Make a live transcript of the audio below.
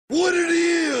What it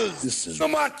is. This is the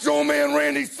Macho Man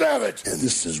Randy Savage. And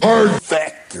this is Hard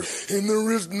Factor. And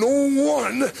there is no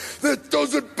one that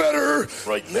does it better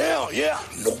right now. Yeah,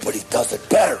 nobody does it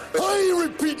better. I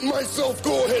ain't repeating myself.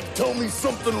 Go ahead, tell me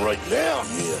something right now.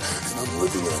 Yeah, and I'm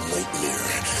living a nightmare.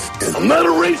 And I'm not a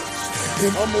racist.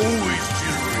 And I'm always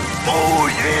cheering. Oh,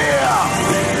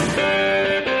 yeah.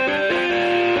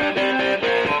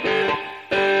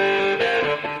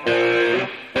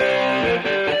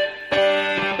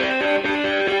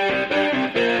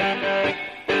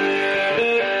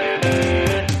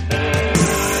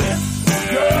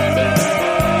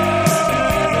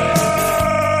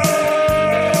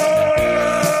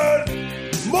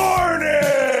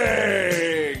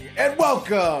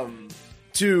 Welcome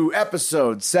to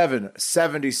episode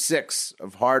 776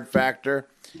 of Hard Factor.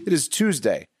 It is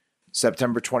Tuesday,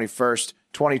 September 21st,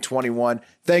 2021.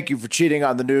 Thank you for cheating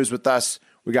on the news with us.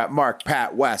 We got Mark,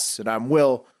 Pat, Wes, and I'm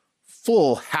Will.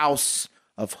 Full house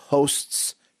of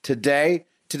hosts today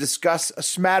to discuss a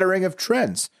smattering of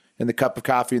trends in the cup of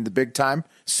coffee in the big time,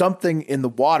 something in the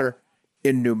water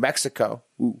in New Mexico,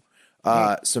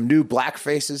 some new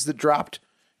Blackfaces that dropped,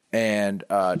 and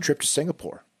a trip to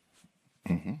Singapore.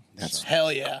 Mm-hmm. That's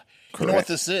hell yeah. Correct. You know what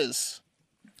this is?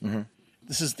 Mm-hmm.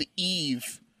 This is the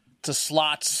eve to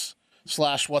slots /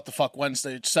 what the fuck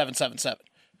Wednesday 777.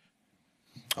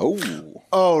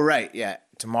 Oh, right. Yeah.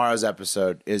 Tomorrow's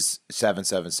episode is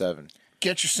 777.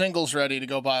 Get your singles ready to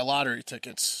go buy lottery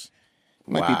tickets.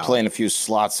 Might be playing a few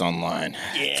slots online.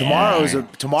 Yeah. Tomorrow's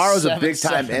a big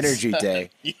time energy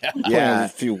day. Yeah. A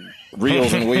few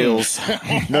reels and wheels.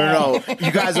 No.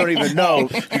 You guys don't even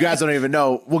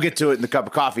know. We'll get to it in the cup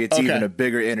of coffee. It's even a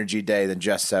bigger energy day than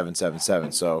just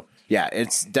 777. So yeah,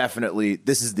 it's definitely,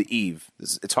 this is the eve.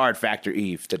 It's Hard Factor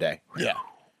Eve today. Yeah.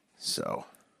 So.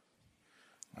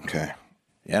 Okay.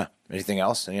 Yeah. Anything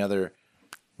else? Any other,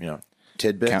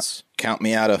 tidbits? Count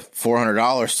me out of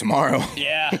 $400 tomorrow.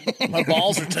 Yeah. My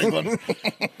balls are tingling.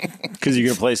 Because you're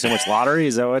going to play so much lottery?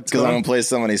 Is that what's Because going I'm on? going to play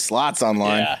so many slots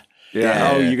online.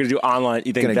 Yeah. Oh, you're going to do online.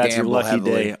 You think Gonna that's your gamble lucky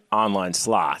heavily. day? Online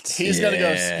slots. He's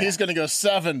gonna go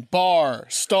 7 bar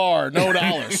star no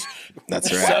dollars.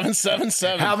 That's right.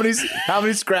 777. How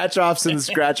many scratch offs in the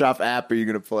scratch off app are you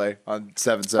going to play on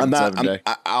 777 day?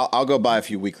 I'll go buy a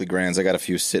few weekly grands. I got a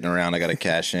few sitting around. I got to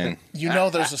cash in.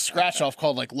 There's a scratch off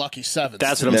called like Lucky Sevens.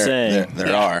 That's what I'm saying.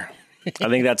 There are. I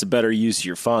think that's a better use of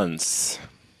your funds.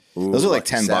 Those are like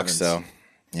Lucky $10 sevens. though.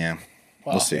 Yeah.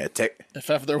 Well, We'll see. if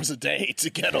ever there was a day to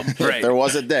get them. Right. There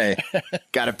was a day.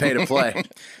 Got to pay to play.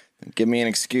 Give me an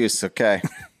excuse, okay?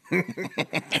 All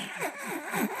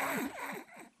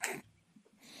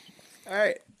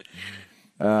right.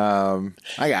 I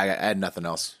had nothing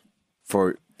else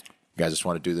for you guys. Just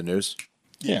want to do the news.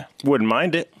 Yeah. Wouldn't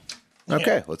mind it.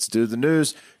 Okay, let's do the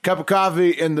news. Cup of coffee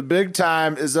in the big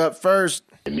time is up first.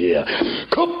 Yeah,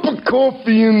 cup of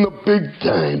coffee in the big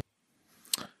time.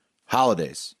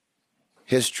 Holidays,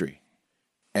 history,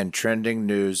 and trending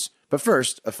news. But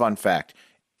first, a fun fact.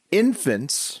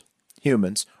 Infants,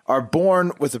 humans, are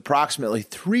born with approximately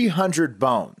 300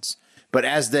 bones. But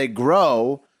as they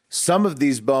grow, some of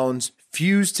these bones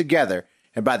fuse together.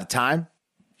 And by the time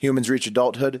humans reach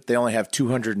adulthood, they only have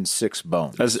 206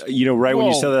 bones. As when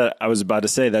you said that, I was about to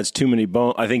say that's too many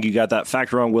bones. I think you got that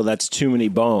fact wrong, Will. That's too many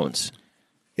bones.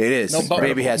 It is.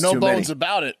 Baby has no too bones many.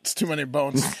 about it. It's too many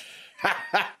bones.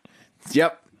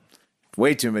 Yep.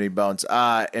 Way too many bones.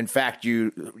 In fact,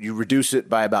 you reduce it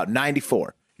by about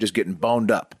 94. Just getting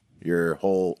boned up your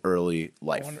whole early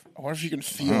life. I wonder if you can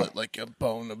feel it, like a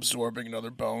bone absorbing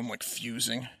another bone, like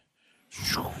fusing.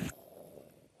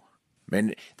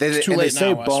 Man, It's too they late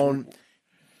say now, bone.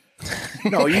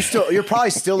 No, you're probably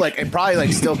still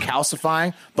still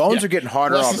calcifying. Bones are getting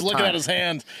harder all Wes the is time. looking at his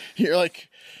hand. You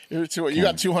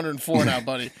got 204 now,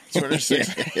 buddy.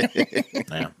 206.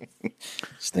 Yeah.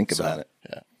 Just think about it.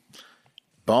 Yeah.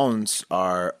 Bones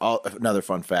are another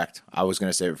fun fact. I was going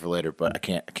to save it for later, but I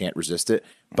can't resist it.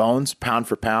 Bones, pound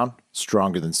for pound,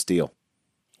 stronger than steel.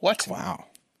 What? Wow.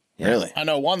 Yeah. Really? I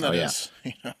know one that yeah. is.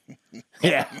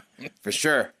 Yeah, for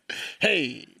sure.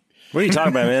 Hey. What are you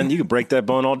talking about, man? You can break that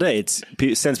bone all day. It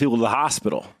sends people to the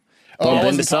hospital. Bump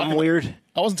into something weird.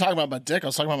 I wasn't talking about my dick. I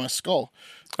was talking about my skull.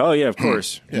 Oh, yeah, of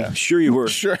course. Yeah. Sure you were.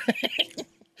 Sure.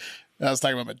 I was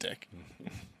talking about my dick.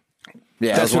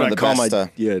 Yeah, That's one of the call best.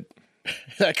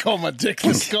 I call my dick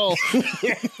the skull.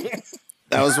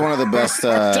 That was one of the best.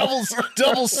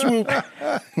 Double swoop.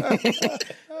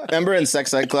 Remember in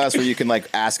sex ed class where you can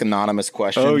ask anonymous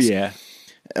questions? Oh, yeah.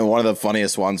 And one of the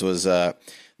funniest ones was the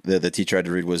teacher had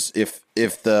to read was if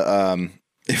the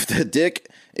dick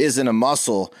isn't a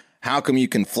muscle, How come you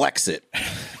can flex it?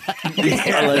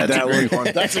 I like that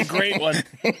one. That's a great one.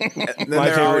 And then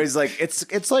they're always like,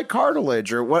 it's like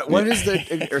cartilage, or what is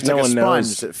the? Or it's No like a one sponge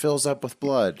knows. that fills up with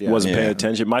blood. Yeah. Wasn't paying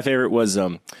attention. My favorite was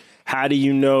how do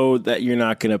you know that you're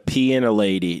not going to pee in a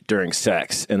lady during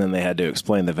sex? And then they had to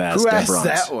explain the vas Who asked deferens.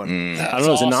 that one? I don't know. It's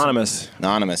awesome. anonymous.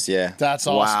 Anonymous, yeah. That's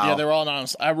awesome. Wow. Yeah, they're all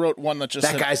anonymous. I wrote one that just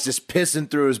That said, guy's just pissing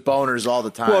through his boners all the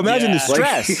time. Well, imagine Yeah. the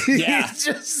stress. Yeah. He's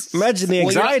just Imagine the Well,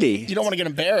 anxiety. you don't want to get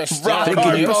embarrassed. rock Yeah,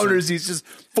 hard embarrassing. boners. He's just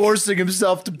forcing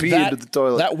himself to pee into the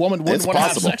toilet. That woman wouldn't It's want to have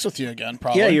possible. sex with you again,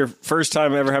 probably. Yeah, your first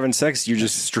time ever having sex, you're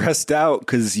just stressed out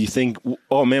because you think,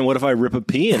 oh man, what if I rip a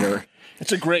pee in her?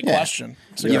 It's a great question.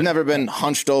 It's a You've great- never been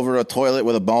hunched over a toilet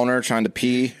with a boner trying to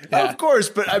pee? Of course,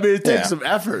 but I mean, it takes Yeah. some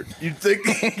effort. You'd think.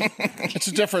 It's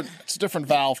a different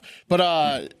valve. But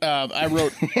I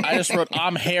just wrote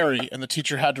I'm Harry, and the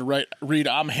teacher had to read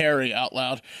I'm Harry out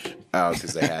loud. Oh,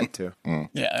 because they had to.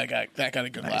 Yeah, that got a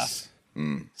good laugh.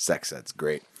 Sex ed's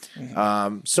great.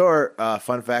 So are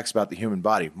fun facts about the human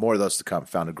body. More of those to come.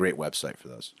 Found a great website for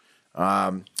those.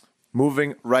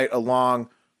 Moving right along,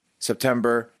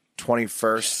 September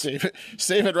 21st.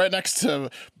 Save it right next to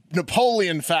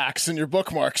Napoleon facts in your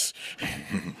bookmarks.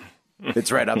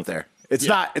 It's right up there. It's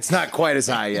not quite as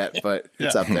high yet, but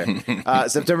it's up there.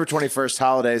 September 21st,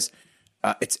 holidays.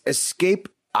 It's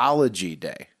Escapeology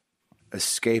Day.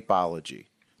 Escapeology.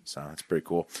 So that's pretty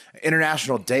cool.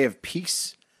 International Day of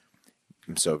Peace.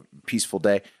 So peaceful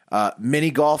day.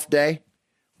 Mini Golf Day.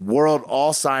 World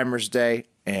Alzheimer's Day.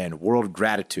 And World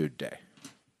Gratitude Day.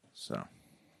 So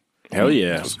Hell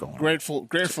yeah. what's going on?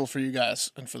 Grateful for you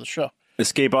guys and for the show.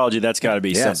 Escapeology, that's got to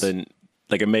be Yes. something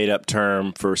like a made up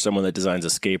term for someone that designs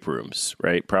escape rooms,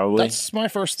 right? Probably. That's my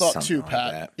first thought Something too, like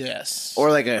Pat. that. Yes. Or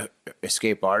like a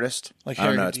escape artist. Like I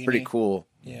don't Harry know. It's pretty Houdini. cool.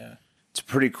 yeah. It's a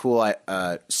pretty cool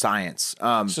science.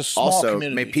 It's a small Also,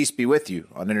 community. may peace be with you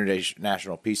on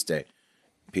International Peace Day.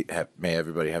 May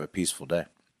everybody have a peaceful day.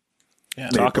 Yeah.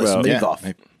 Talk play some about mini golf.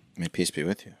 May peace be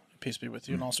with you. Peace be with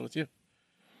you and also with you.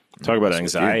 Talk about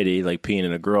anxiety, like peeing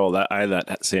in a girl. I had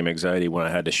that same anxiety when I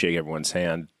had to shake everyone's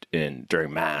hand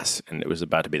during mass, and it was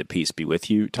about to be the peace be with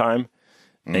you time,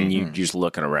 and you just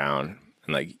looking around,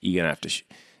 and like you're gonna have to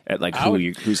at like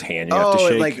whose hand you have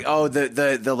to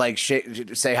shake. The like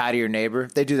say hi to your neighbor.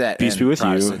 They do that. Peace in be with you.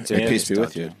 Protestant too. Yeah, peace be They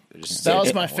with don't you. do it. They just That say was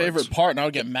it my words. favorite part, and I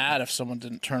would get mad if someone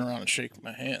didn't turn around and shake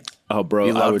my hand. Oh, bro,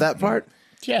 You I love would that part?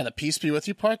 Yeah, the peace be with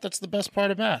you part, that's the best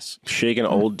part of Mass. shaking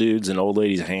old dudes and old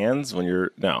ladies' hands when you're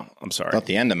I'm sorry. Thought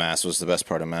the end of Mass was the best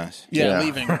part of Mass. Yeah, Yeah.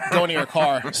 leaving, going to your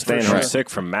car. Staying for home sure.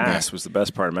 sick from mass was the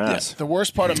best part of Yeah, mass. the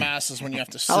worst part of Mass is when you have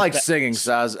to sit I like da- singing,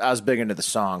 so I was big into the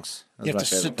songs. That You have was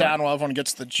to my sit favorite part. down while everyone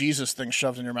gets the Jesus thing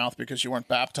shoved in your mouth because you weren't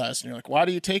baptized, and you're like, "Why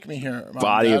do you take me here, Mom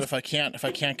Body and Dad, of- if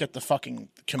I can't get the fucking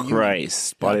communion?"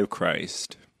 Christ, body of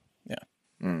Christ. Yeah.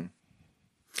 Yeah,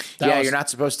 That was- you're not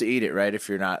supposed to eat it, right? If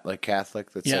you're not like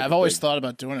Catholic. That's Yeah, like I've a always big- thought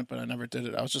about doing it, but I never did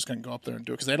it. I was just going to go up there and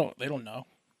do it because they don't know.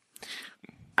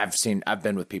 I've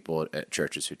been with people at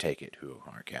churches who take it who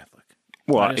aren't Catholic.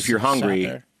 I Well, just if you're sat hungry,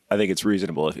 there. I think it's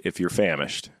reasonable if you're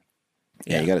famished.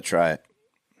 Yeah, you got to try it.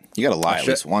 You got to lie at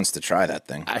least once to try that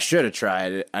thing. I should have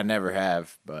tried it. I never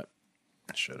have, but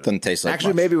I should have. Doesn't taste like Actually,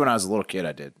 much. maybe when I was a little kid,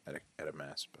 I did at a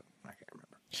mass, but I can't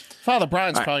remember. Father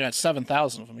Brian's probably got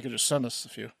 7,000 of them. He could just send us a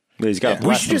few. He's got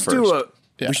We should just do a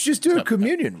Yeah. we should just do a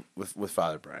communion with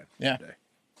Father Brian. Yeah. Today.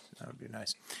 That would be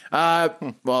nice.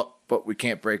 Well, but we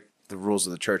can't break the rules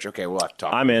of the church. Okay, we'll have to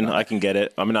talk. I'm in. about I can get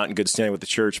it. I'm not in good standing with the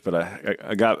church, but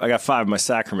I got 5 of my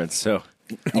sacraments. So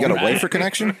You got a wafer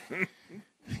connection?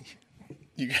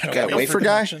 You got Got a wafer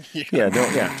guy?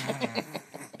 yeah.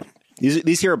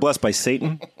 These here are blessed by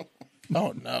Satan.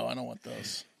 Oh no, I don't want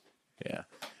those. Yeah.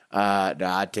 No,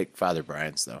 I'd take Father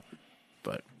Brian's though.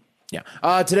 But yeah.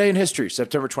 Today in history,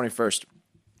 September 21st.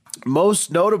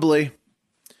 Most notably,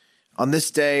 on this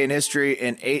day in history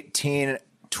in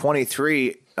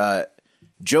 1823,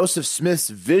 Joseph Smith's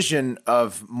vision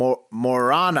of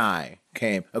Moroni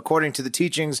came. According to the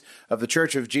teachings of the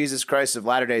Church of Jesus Christ of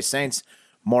Latter-day Saints,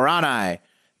 Moroni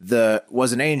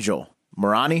was an angel.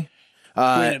 Moroni? Wait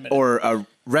a minute. Or a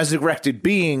resurrected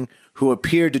being who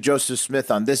appeared to Joseph Smith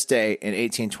on this day in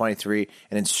 1823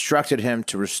 and instructed him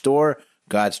to restore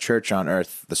God's church on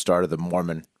earth, the start of the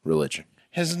Mormon religion.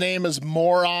 His name is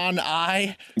Moron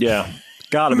I. Yeah.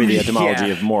 Got to be the etymology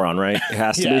Yeah. of moron, right? It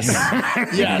has to Yes.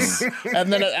 be. Yes.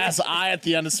 And then it has I at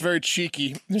the end. It's very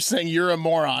cheeky. They're saying you're a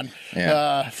moron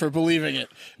for believing it.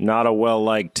 Not a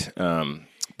well-liked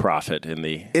prophet in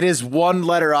the... It is one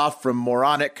letter off from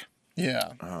moronic.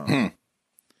 Yeah.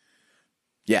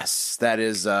 Yes, that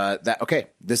is that. Okay,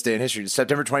 this day in history,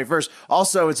 September 21st.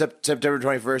 Also, in September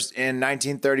 21st in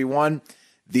 1931,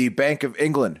 The Bank of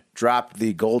England dropped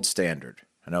the gold standard.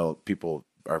 I know people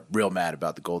are real mad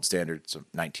about the gold standard. It's a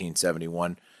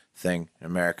 1971 thing in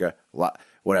America.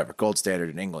 Whatever. Gold standard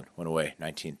in England went away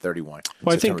 1931.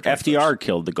 Well, I think September 21st. FDR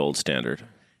killed the gold standard.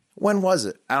 When was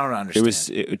it? I don't understand. It was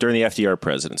during the FDR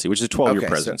presidency, which is a 12-year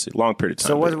presidency, long period of time.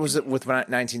 So what was it with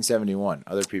 1971?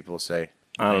 Other people say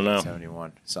I don't know.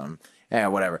 1971, something. Yeah,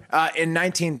 whatever. In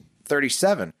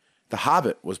 1937, The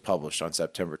Hobbit was published on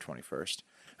September 21st.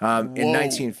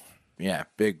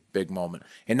 Big moment.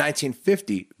 In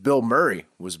 1950, Bill Murray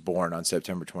was born on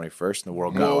September 21st, and the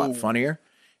world got a lot funnier.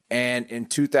 And in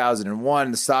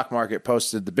 2001, the stock market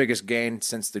posted the biggest gain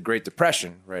since the Great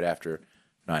Depression, right after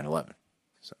 9/11.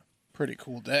 Pretty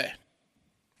cool day.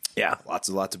 Yeah, lots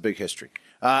of big history.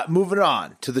 Moving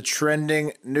on to the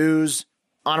trending news.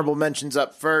 Honorable mentions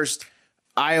up first.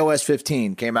 iOS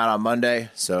 15 came out on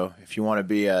Monday, so if you want to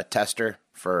be a tester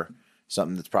for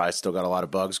something that's probably still got a lot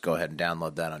of bugs, go ahead and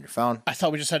download that on your phone. I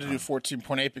thought we just had to do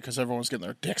 14.8 because everyone was getting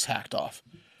their dicks hacked off.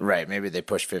 Right, maybe they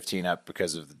pushed 15 up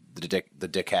because of the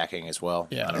dick hacking as well.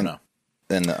 Yeah. I don't know.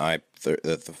 Then the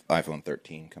iPhone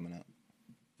 13 coming out.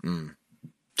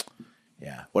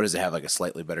 Yeah. What does it have, like a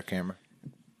slightly better camera?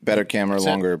 Better camera,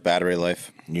 longer battery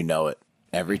life. You know it.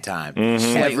 Every time.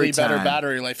 Slightly better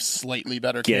battery life, slightly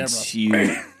better Gets camera.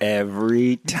 you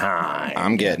every time.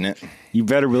 I'm getting it. You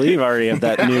better believe I already have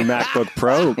that new MacBook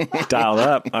Pro dialed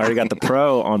up. I already got the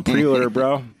Pro on pre-order,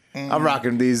 bro. I'm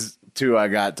rocking these two I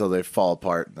got till they fall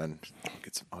apart, and then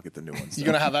I'll get the new ones. You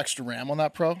going to have extra RAM on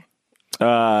that Pro?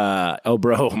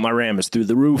 Bro, my RAM is through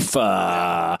the roof. If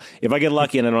I get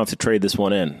lucky and I don't have to trade this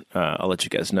one in, I'll let you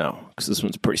guys know because this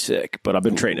one's pretty sick. But I've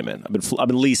been trading them in. I've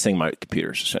been leasing my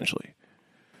computers essentially.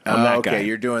 I'm that guy.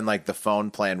 You're doing like the phone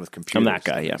plan with computers. I'm that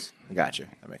guy. Yeah, gotcha.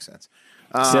 That makes sense.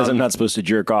 Says I'm not supposed to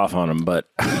jerk off on them, but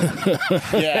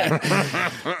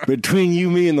Yeah. between you,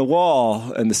 me, and the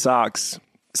wall and the socks.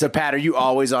 So, Pat, are you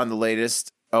always on the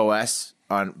latest OS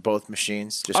on both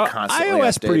machines? Just constantly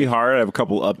iOS updated? pretty hard. I have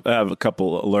a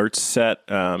couple alerts set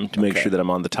to make sure that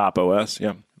I'm on the top OS.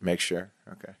 Yeah, Make sure.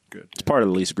 Okay, good. it's part of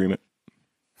the lease agreement.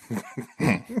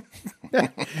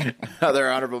 Other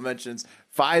honorable mentions.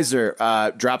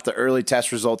 Pfizer dropped the early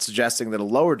test results suggesting that a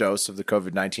lower dose of the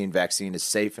COVID-19 vaccine is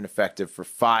safe and effective for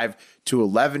 5 to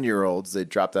 11-year-olds. They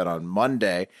dropped that on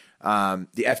Monday. The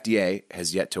FDA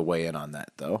has yet to weigh in on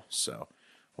that, though, so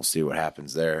we'll see what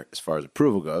happens there as far as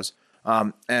approval goes.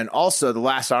 And also, the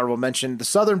last honorable mention, the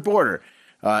southern border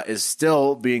is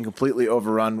still being completely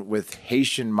overrun with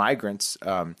Haitian migrants.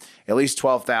 At least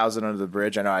 12,000 under the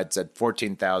bridge. I know I'd said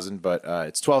 14,000, but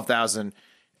it's 12,000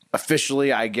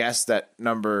 officially. I guess that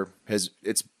number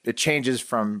it changes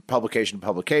from publication to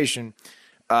publication,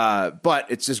 but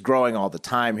it's just growing all the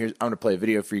time. I'm going to play a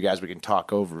video for you guys. We can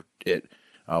talk over it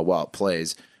while it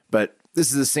plays. But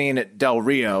this is a scene at Del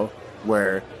Rio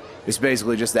where it's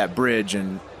basically just that bridge,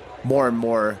 and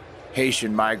more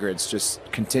Haitian migrants just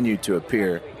continue to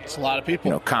appear. It's a lot of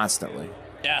people. Constantly.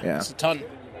 Yeah, it's a ton.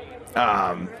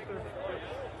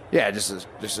 Yeah, just a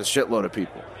shitload of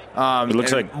people. It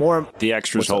looks like more the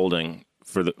extras holding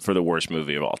for the worst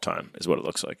movie of all time is what it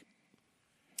looks like.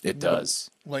 It does.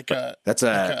 That's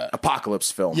a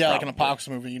apocalypse film. Yeah, probably. like an apocalypse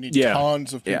movie. You need Yeah.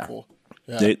 tons of people.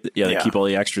 Yeah. They keep all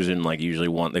the extras in like usually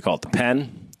one. They call it the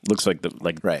pen. Looks like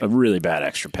Right. a really bad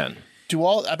extra pen.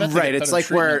 I bet they Right, get it's better like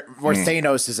treatment. where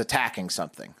Thanos is attacking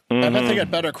something. I bet they get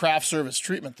better craft service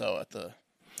treatment though at the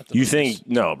You movies. think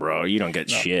no, bro? You don't get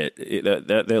shit.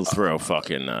 They'll throw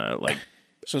fucking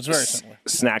So it's very similar.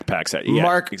 snack packs at you. Yeah,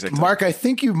 Mark, exactly. Mark, I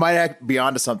think you might be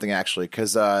onto something actually,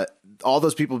 because all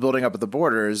those people building up at the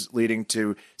border is leading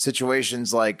to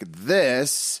situations like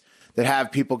this that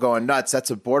have people going nuts.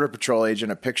 That's a Border Patrol agent,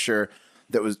 a picture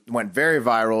that went very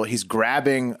viral. He's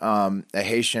grabbing a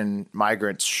Haitian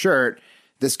migrant's shirt.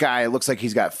 This guy looks like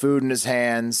he's got food in his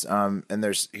hands, and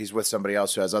he's with somebody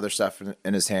else who has other stuff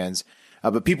in his hands.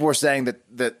 But people were saying that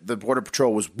the Border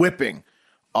Patrol was whipping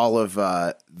all of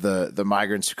the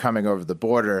migrants coming over the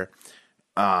border.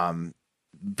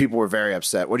 People were very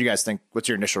upset. What do you guys think? What's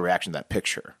your initial reaction to that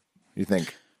picture? You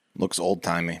think? Looks old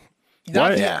timey.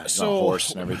 What? Yeah, it's on a horse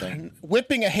and everything.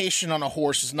 Whipping a Haitian on a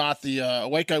horse is not the a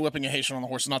white guy whipping a Haitian on a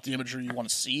horse is not the imagery you want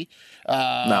to see.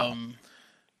 No.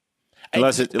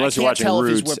 Unless I you're can't watching tell if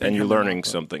he's Roots whipping and you're him or learning not,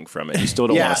 but- something from it. You still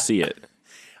don't Yeah. want to see it.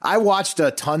 I watched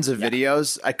tons of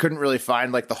videos. I couldn't really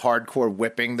find like the hardcore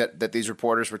whipping that these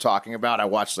reporters were talking about. I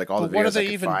watched like all the videos What are I they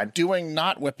could even find. doing?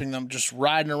 Not whipping them, just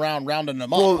riding around, rounding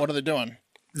them up. Well, What are they doing?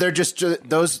 They're just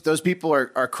those people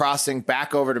are crossing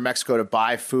back over to Mexico to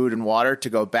buy food and water to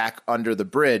go back under the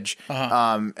bridge.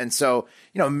 And so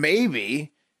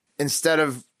maybe instead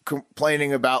of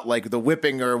complaining about like the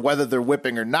whipping or whether they're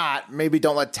whipping or not, maybe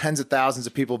don't let tens of thousands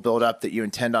of people build up that you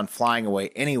intend on flying away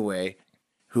anyway,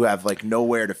 who have like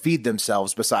nowhere to feed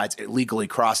themselves besides illegally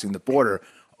crossing the border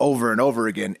over and over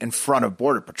again in front of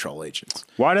Border Patrol agents.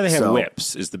 Why do they have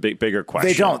whips is the bigger question.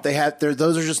 They don't.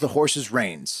 Those are just the horses'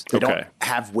 reins. They don't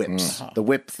have whips. The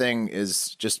whip thing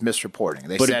is just misreporting.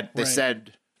 They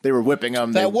said they were whipping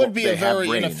them. That would be a very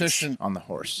inefficient on the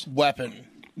horse weapon.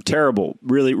 Terrible,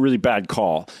 really, really bad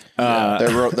call.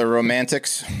 They're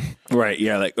romantics, right?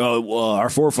 Yeah, like our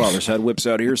forefathers had whips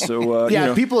out here,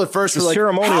 so people at first were like,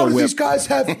 "How do these guys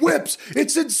have whips?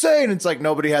 It's insane." It's like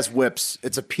nobody has whips.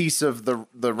 It's a piece of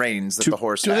the reins that the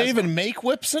horse has. Do they even make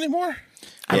whips anymore?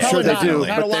 I'm sure they do,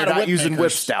 but they're not using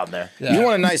whips down there. Yeah. You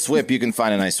want a nice whip, you can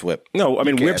find a nice whip. No, I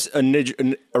mean, whips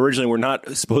originally were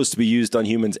not supposed to be used on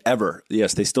humans ever.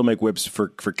 Yes, they still make whips for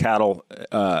cattle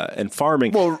and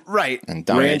farming. Well, right. And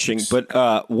ranching. But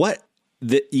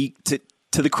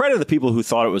to the credit of the people who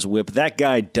thought it was a whip, that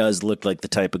guy does look like the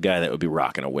type of guy that would be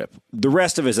rocking a whip. The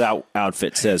rest of his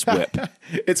outfit says whip.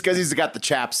 It's because he's got the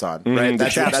chaps on, right?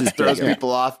 That throws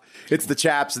people off. It's the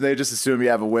chaps, and they just assume you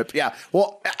have a whip. Yeah.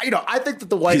 Well, I think that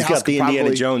the White House got the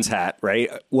Indiana Jones hat, right?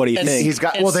 What do you think? He's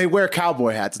got. Well, they wear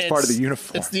cowboy hats. It's part of the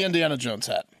uniform. It's the Indiana Jones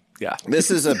hat. Yeah. This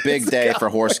is a big day for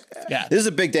horse. Yeah. This is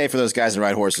a big day for those guys that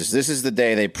ride horses. This is the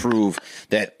day they prove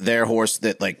that their horse,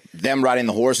 that like them riding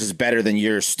the horse is better than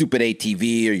your stupid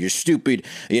ATV or your stupid,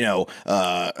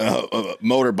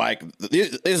 motorbike.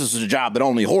 This is a job that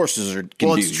only horses can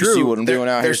do. It's true. You see what I'm doing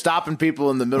out here? They're stopping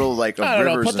people in the middle of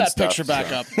rivers. Put that picture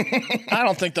back up. I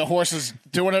don't think the horse is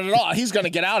doing it at all. He's going to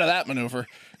get out of that maneuver.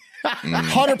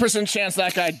 100% chance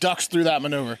that guy ducks through that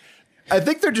maneuver. I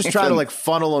think they're just trying to like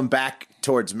funnel them back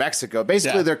towards Mexico.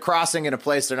 Basically, they're crossing in a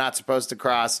place they're not supposed to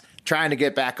cross, trying to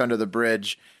get back under the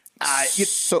bridge.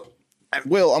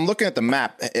 Will, I'm looking at the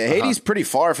map. Haiti's pretty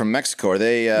far from Mexico. Are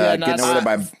they getting over there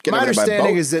by boat? My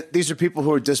understanding is that these are people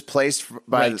who are displaced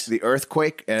by the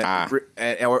earthquake,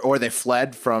 or they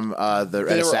fled from the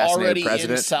assassinated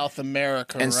president. In South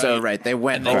America, and so they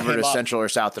went over to Central or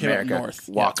South America,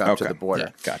 walk up to the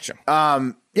border. Yeah.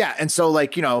 Gotcha. And so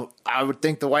I would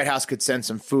think the White House could send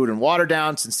some food and water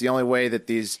down, since the only way that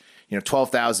these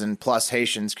 12,000 plus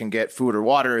Haitians can get food or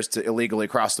water is to illegally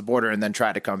cross the border and then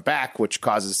try to come back, which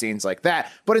causes scenes like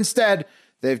that. But instead,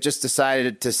 they've just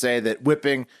decided to say that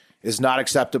whipping is not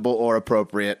acceptable or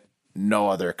appropriate. No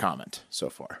other comment so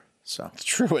far. So it's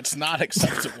true. It's not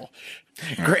acceptable.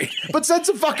 Great. But send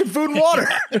some fucking food and water.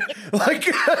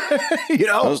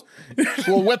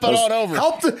 We'll whip it on over.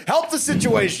 Help the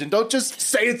situation. Don't just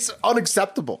say it's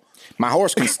unacceptable. My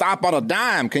horse can stop on a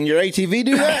dime. Can your ATV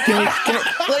do that?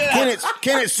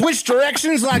 Can it switch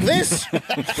directions like this?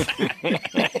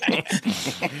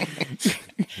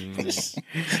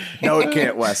 No, it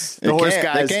can't, Wes. The horse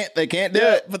guys. They can't do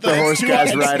it. But the horse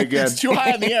guys ride again. It's too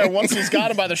high in the air. Once he's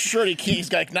got him by the shirt,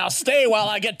 he's like, now stay while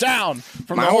I get down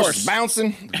from my the horse. Is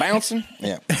bouncing.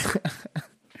 Yeah.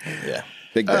 Yeah.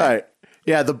 Big day. All right.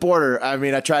 Yeah, the border. I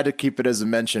mean, I tried to keep it as a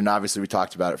mention. Obviously, we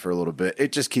talked about it for a little bit.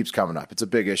 It just keeps coming up. It's a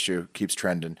big issue. Keeps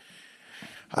trending.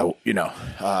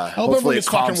 Hopefully it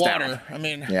calms down. I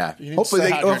mean, yeah.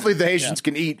 Hopefully the Haitians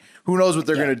can eat. Who knows what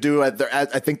they're going to do? I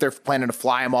think they're planning to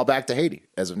fly them all back to Haiti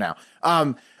as of now.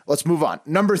 Let's move on.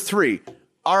 Number 3,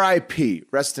 R.I.P.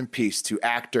 Rest in peace to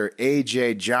actor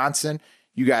A.J. Johnson.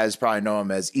 You guys probably know him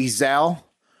as Ezal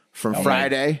from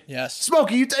Friday. Right. Yes.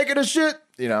 Smokey, you taking a shit?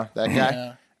 That guy.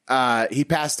 Yeah. He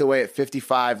passed away at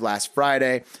 55 last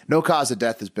Friday. No cause of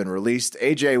death has been released.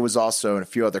 AJ was also in a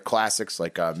few other classics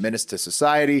like Menace to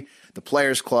Society, The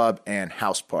Players Club, and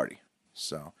House Party.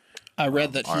 So I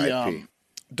read that he,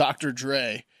 Dr.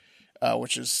 Dre,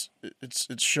 which is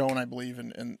it's shown, I believe,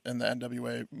 in the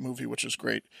NWA movie, which is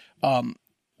great.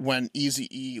 When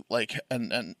Eazy-E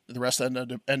and the rest of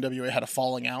the NWA had a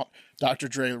falling out, Dr.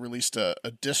 Dre released a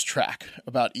diss track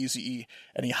about Eazy-E,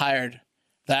 and he hired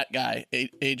that guy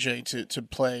AJ to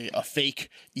play a fake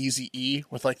Eazy-E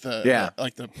with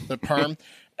the perm,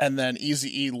 and then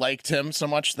Eazy-E liked him so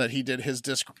much that he did his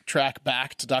diss track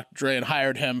back to Dr. Dre and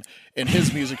hired him in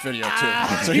his music video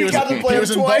too. So he was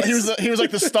like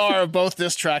the star of both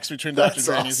diss tracks between Dr.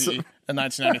 Dre and Eazy-E in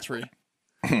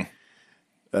 1993.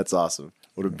 That's awesome.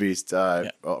 What a beast.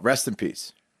 Rest in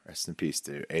peace. Rest in peace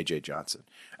to AJ Johnson.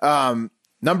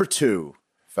 Number 2,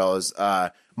 fellas.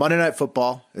 Monday Night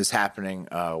Football is happening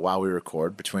while we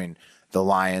record between the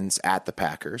Lions at the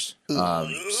Packers.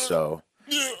 So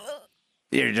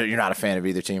you're not a fan of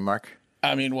either team, Mark?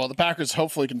 I mean, well, the Packers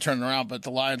hopefully can turn it around, but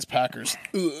the Lions-Packers.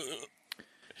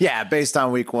 Yeah, based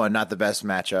on week 1, not the best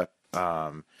matchup.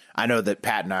 I know that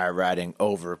Pat and I are riding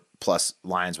over plus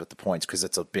Lions with the points because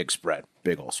it's a big spread,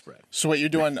 big old spread. So what you're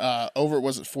doing over,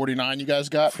 was it 49 you guys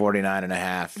got?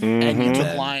 49.5. And you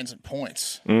took Lions and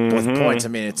points. With points, I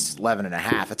mean, it's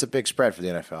 11.5. It's a big spread for the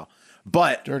NFL.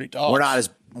 But Dirty dogs.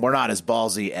 we're not as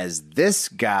ballsy as this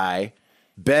guy.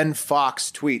 Ben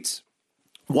Fox tweets,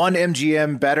 one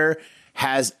MGM bettor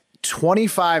has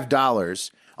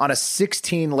 $25 on a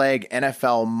 16-leg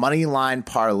NFL money line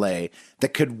parlay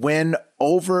that could win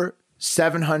over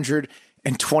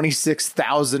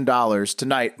 $726,000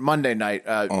 tonight, Monday night,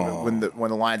 when the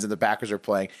Lions and the Packers are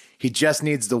playing. He just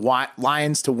needs the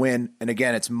Lions to win, and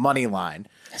again, it's money line.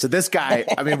 So this guy,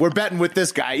 I mean, we're betting with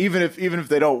this guy, even if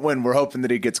they don't win, we're hoping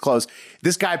that he gets close.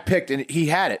 This guy picked, and he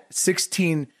had it,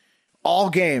 16 all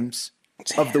games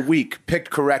of the week picked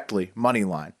correctly, money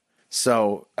line.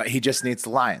 So he just needs the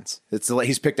Lions.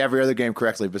 He's picked every other game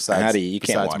correctly besides. Howdy, you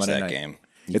can't watch Monday that night. game.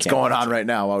 It's going on right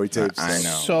now while we tape. I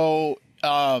know. So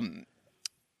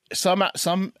some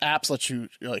apps let you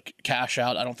like cash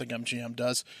out. I don't think MGM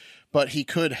does, but he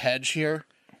could hedge here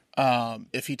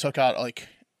if he took out like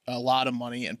a lot of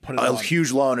money and put it on a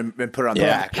huge loan and put it on the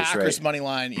Packers right? money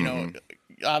line. You know,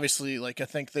 obviously, like I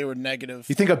think they were negative.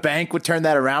 You think a bank would turn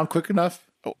that around quick enough?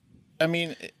 I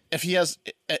mean, if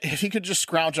he could just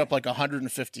scrounge up like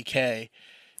 150K.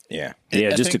 Yeah.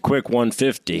 Just a quick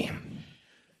 150.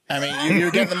 I mean,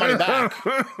 you're getting the money back.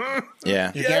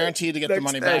 Yeah. You're guaranteed to get the next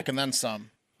money day. back and then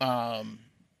some.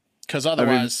 Because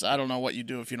otherwise, I don't know what you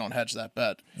do if you don't hedge that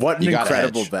bet. What an You gotta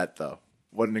incredible hedge. bet, though.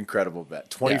 What an incredible bet.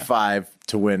 25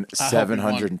 to win I hope he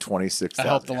won. $726,000. I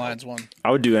hope the Lions won. I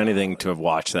would do anything to have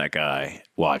watched that guy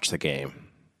watch the game.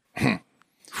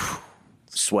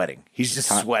 Sweating. He's just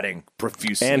sweating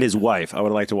profusely. And his wife. I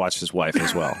would like to watch his wife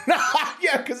as well.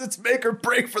 yeah, because it's make or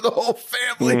break for the whole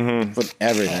family. But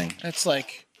everything. It's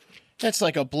like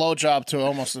a blowjob to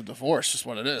almost a divorce is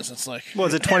what it is. It's like, Well,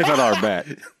 it's a $25 bet.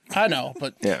 I know,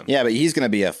 but Yeah. Yeah, but he's going to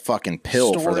be a fucking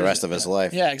pill for the Stories- rest of his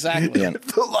life. yeah, exactly. Yeah.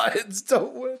 The Lions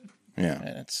don't win. Yeah.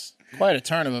 And it's quite a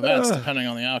turn of events depending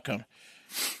on the outcome.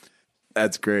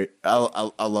 That's great. I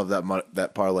love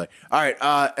that parlay. All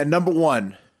right, and number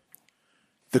one,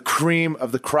 the cream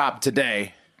of the crop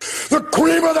today. The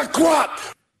cream of the crop!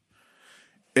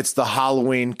 It's the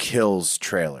Halloween Kills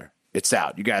trailer. It's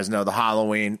out. You guys know the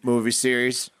Halloween movie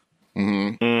series?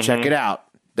 Check it out.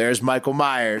 There's Michael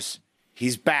Myers.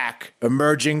 He's back,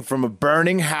 emerging from a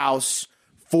burning house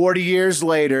 40 years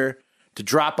later to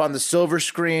drop on the silver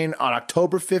screen on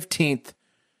October 15th.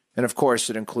 And, of course,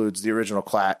 it includes the original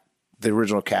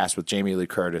cast with Jamie Lee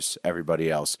Curtis, everybody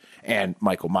else, and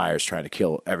Michael Myers trying to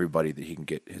kill everybody that he can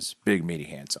get his big, meaty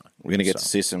hands on. We're going to get to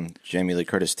see some Jamie Lee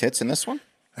Curtis tits in this one?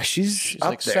 She's up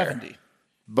like there. 70.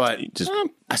 But Just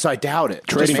so I doubt it.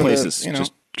 Trading maybe, Places. you know.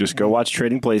 Just go watch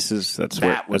Trading Places. That's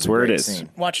That was where a it great is. scene.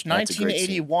 Watch That's a great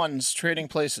scene. 1981's Trading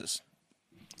Places.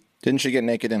 Didn't she get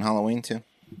naked in Halloween, too?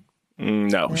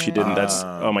 No, she didn't. That's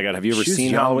oh my god. Have you ever She was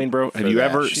seen young Halloween, bro? for Have you that.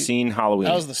 ever seen Halloween?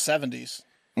 That was the 70s.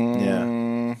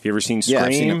 Yeah. Have you ever seen Yeah,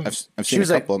 Scream? I've seen a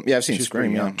was like- couple. Yeah, I've seen she was Scream.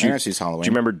 pretty Yeah, young. Aaron sees Halloween. Do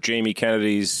you remember Jamie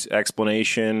Kennedy's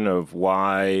explanation of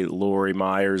why Laurie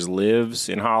Myers lives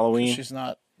in Halloween? She's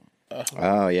not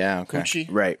Oh, yeah, okay. Gucci.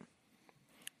 Right.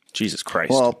 Jesus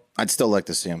Christ. Well, I'd still like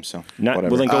to see him, so whatever.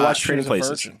 well, then go watch She Trading was a Places.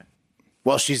 virgin.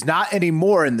 Well, she's not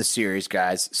anymore in the series,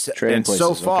 guys. Trading and so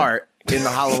Places, far in the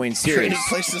Halloween series. Trading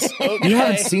Places. Okay. You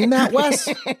haven't seen that, Wes?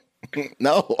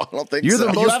 No, I don't think You're so.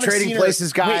 the You most haven't Trading seen her-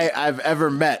 Places guy Wait. I've ever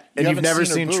met, and you've haven't never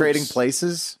seen her seen Trading boobs.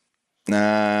 Places.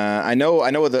 I know.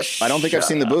 I don't think I've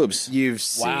seen the boobs. You've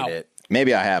seen Wow. it.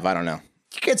 Maybe I have. I don't know.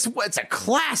 It's a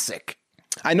classic.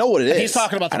 I know what it is. He's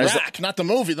talking about the I just- rack, not the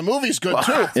movie. The movie's good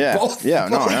too. Yeah, Both- yeah,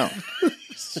 no, no.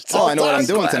 Oh, I know what I'm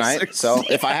doing tonight. classics. So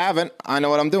if I haven't, I know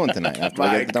what I'm doing tonight after I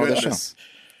My get done with the show. goodness.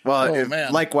 Well, Oh,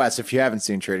 man. like Wes, if you haven't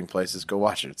seen Trading Places, go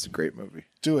watch it. It's a great movie.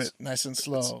 Do it nice and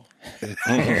slow.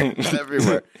 It's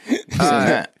everywhere. Seen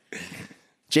that.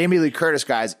 Jamie Lee Curtis,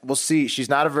 guys, we'll see. She's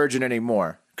not a virgin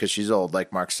anymore because she's old,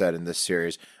 like Mark said in this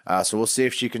series. So we'll see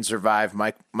if she can survive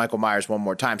Michael Myers one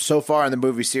more time. So far in the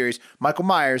movie series, Michael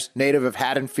Myers, native of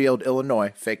Haddonfield,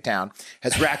 Illinois, fake town,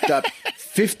 has racked up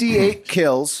 58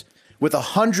 kills with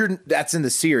 100. That's in the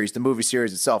series, the movie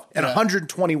series itself, and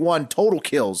 121 total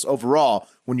kills overall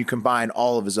when you combine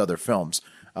all of his other films.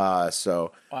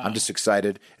 So I'm just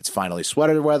excited. It's finally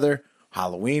sweater weather.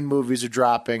 Halloween movies are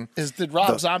dropping. Did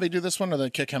Rob Zombie do this one, or did they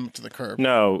kick him to the curb?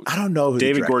 No, I don't know who the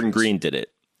David director Gordon is. Green did it.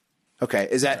 Okay,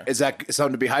 is that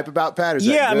something to be hype about, Pat? Or is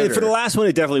Yeah, that I mean, good, for the or- last one,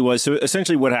 it definitely was. So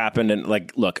essentially what happened, and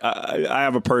like, look, I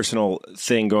have a personal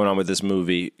thing going on with this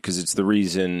movie because it's the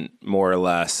reason, more or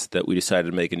less, that we decided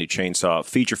to make a new Chainsaw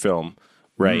feature film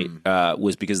right,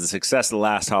 was because of the success of the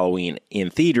last Halloween in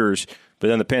theaters, but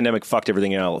then the pandemic fucked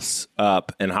everything else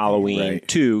up, and Halloween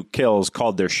 2 Kills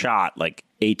called their shot like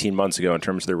 18 months ago in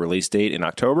terms of their release date in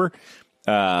October.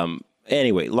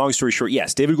 Anyway, long story short,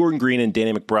 yes, David Gordon Green and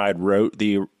Danny McBride wrote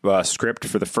the script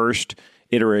for the first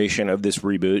iteration of this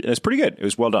reboot, and it's pretty good. It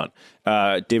was well done.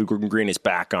 David Gordon Green is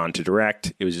back on to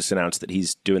direct. It was just announced that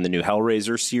he's doing the new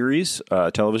Hellraiser series,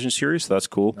 television series, so that's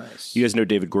cool. Nice. You guys know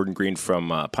David Gordon Green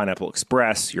from Pineapple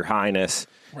Express, Your Highness,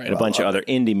 and a bunch of other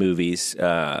indie movies.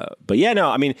 But yeah, no,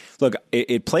 I mean, look,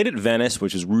 it played at Venice,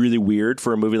 which is really weird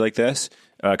for a movie like this,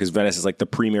 because Venice is like the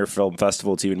premier film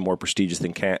festival. It's even more prestigious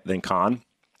than Cannes.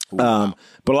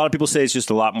 But a lot of people say it's just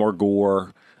a lot more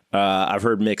gore. I've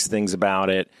heard mixed things about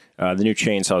it. The new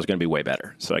Chainsaw is going to be way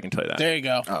better, so I can tell you that. There you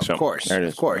go. Of course.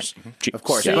 Of course.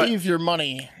 Save your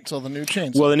money until the new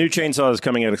Chainsaw. Well, the new Chainsaw is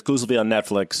coming out exclusively on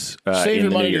Netflix. Save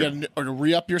your money to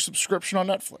re-up your subscription on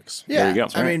Netflix. Yeah. There you go.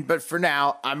 I mean, but for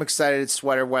now, I'm excited it's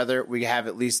sweater weather. We have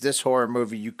at least this horror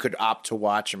movie you could opt to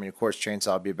watch. I mean, of course,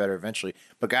 Chainsaw will be better eventually.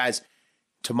 But guys,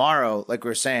 tomorrow, like we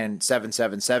were saying,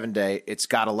 777 Day, it's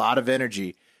got a lot of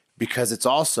energy because it's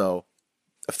also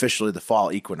officially the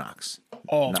fall equinox.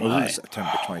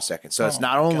 September 22nd. So it's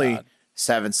not only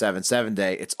 777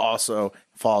 Day, it's also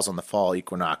falls on the fall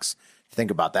equinox.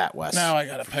 Think about that, Wes. Now I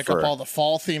got to pick up all the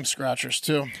fall theme scratchers,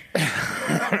 too.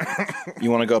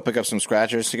 You want to go pick up some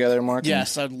scratchers together, Mark?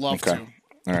 Yes, I'd love to.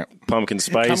 All right. Pumpkin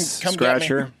spice come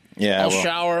scratcher. Yeah, I'll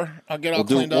shower. I'll get all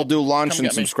cleaned up. We'll do lunch Come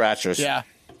and some scratchers. Yeah.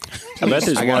 I bet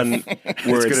there's one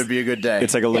where it's going to be a good day.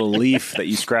 It's like a little leaf that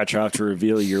you scratch off to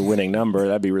reveal your winning number.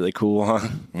 That'd be really cool, huh?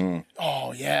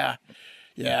 Oh, yeah.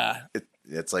 Yeah.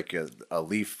 It's like a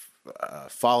leaf,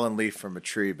 fallen leaf from a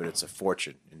tree, but it's a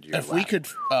fortune into your If lap. we could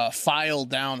file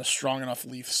down a strong enough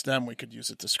leaf stem, we could use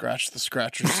it to scratch the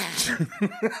scratchers.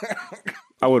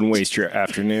 I wouldn't waste your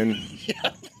afternoon.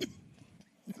 Yeah.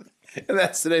 And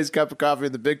that's today's cup of coffee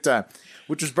in the big time,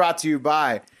 which was brought to you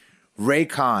by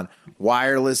Raycon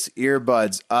wireless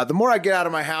earbuds. The more I get out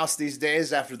of my house these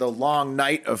days after the long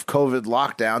night of COVID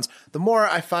lockdowns, the more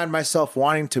I find myself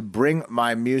wanting to bring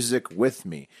my music with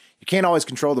me. You can't always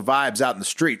control the vibes out in the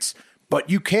streets, but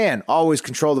you can always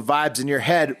control the vibes in your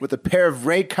head with a pair of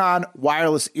Raycon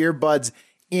wireless earbuds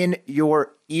in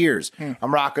your ears.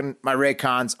 I'm rocking my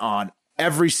Raycons on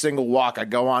every single walk I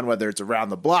go on, whether it's around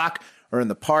the block or in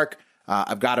the park.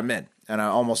 I've got them in. And I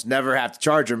almost never have to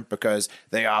charge them because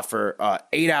they offer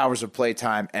 8 hours of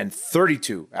playtime and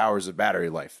 32 hours of battery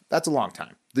life. That's a long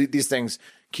time. These things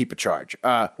keep a charge.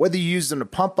 Whether you use them to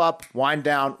pump up, wind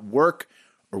down, work,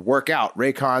 or work out,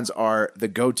 Raycons are the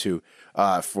go-to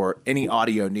for any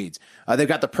audio needs. They've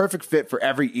got the perfect fit for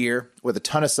every ear with a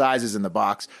ton of sizes in the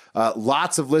box.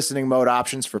 Lots of listening mode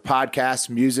options for podcasts,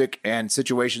 music, and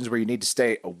situations where you need to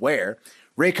stay aware.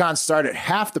 Raycons start at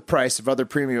half the price of other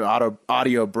premium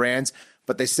audio brands,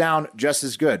 but they sound just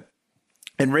as good.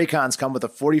 And Raycons come with a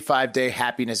 45-day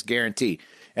happiness guarantee.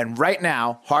 And right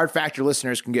now, Hard Factor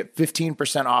listeners can get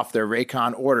 15% off their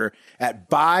Raycon order at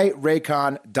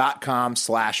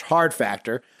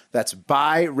buyraycon.com/hardfactor. That's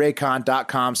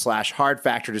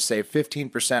buyraycon.com/hardfactor to save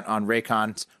 15% on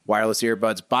Raycon's wireless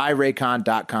earbuds.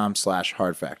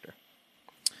 Buyraycon.com/hardfactor.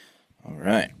 All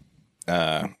right.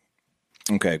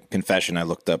 Okay, confession. I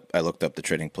looked up the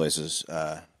Trading Places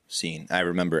scene. I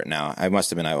remember it now. I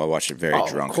watched it very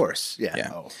drunk. Of course, yeah.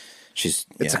 Yeah. Oh.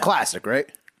 It's a classic, right?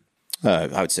 I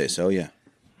would say so. Yeah.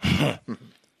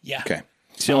 Yeah. Okay.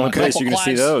 It's the only place you're going to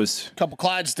see those. A couple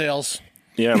Clydesdales.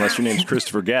 Yeah, unless your name's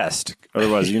Christopher Guest.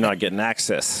 Otherwise, you're not getting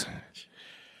access.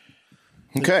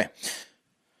 Okay.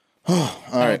 Oh,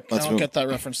 all right. I don't get that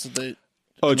reference to the.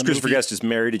 Oh, it's Christopher Guest is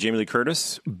married to Jamie Lee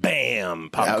Curtis. Bam!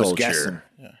 Pop I was culture. guessing.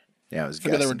 Yeah, I was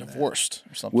guessing. They were divorced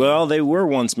or something. Well, they were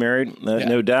once married,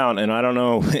 no doubt, and I don't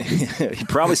know. He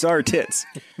probably saw her tits.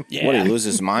 Yeah. What, did he lose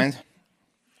his mind?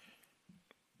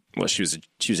 Well, she was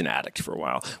an addict for a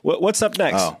while. What's up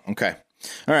next? Oh, okay.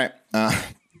 All right.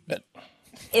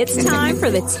 It's time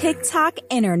for the TikTok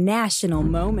International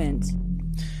Moment.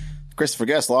 Christopher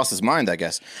Guest lost his mind, I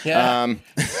guess. Yeah.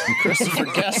 Christopher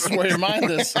Guest is where your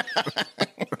mind is.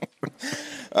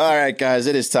 All right, guys,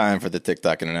 it is time for the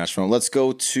TikTok International. We're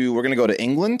going to go to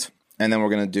England, and then we're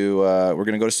going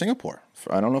to go to Singapore.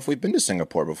 I don't know if we've been to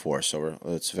Singapore before, so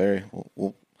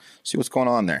we'll see what's going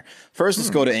on there. First,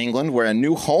 let's go to England, where a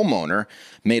new homeowner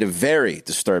made a very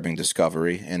disturbing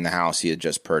discovery in the house he had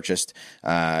just purchased.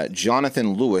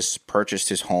 Jonathan Lewis purchased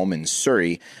his home in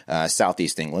Surrey,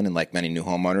 southeast England, and like many new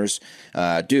homeowners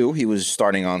do, he was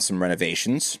starting on some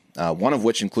renovations, one of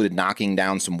which included knocking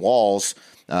down some walls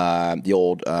the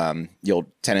old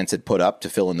tenants had put up to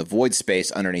fill in the void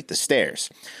space underneath the stairs.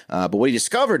 But what he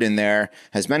discovered in there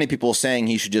has many people saying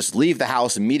he should just leave the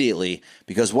house immediately,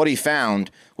 because what he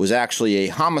found was actually a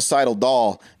homicidal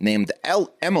doll named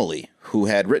Emily, who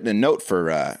had written a note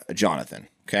for Jonathan.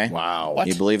 Okay. Wow. What?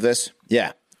 You believe this?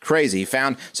 Yeah. Crazy.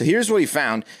 So here's what he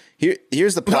found.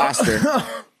 Here's the plaster.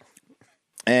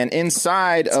 And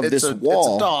inside of this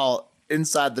wall, it's a doll.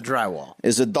 Inside the drywall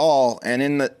is a doll, and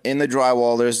in the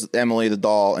drywall there's Emily the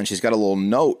doll, and she's got a little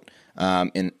note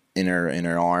in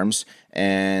her arms.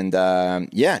 And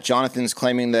Jonathan's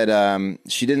claiming that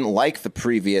she didn't like the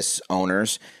previous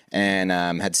owners and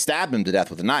had stabbed him to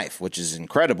death with a knife, which is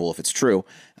incredible if it's true.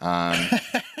 This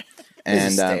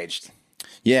is staged.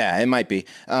 Yeah, it might be.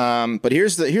 But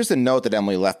here's the note that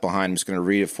Emily left behind. I'm just going to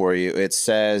read it for you. It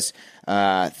says,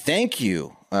 thank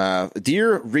you,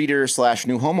 dear reader /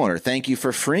 new homeowner. Thank you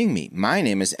for freeing me. My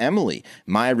name is Emily.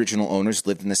 My original owners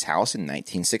lived in this house in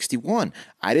 1961.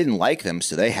 I didn't like them,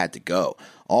 so they had to go.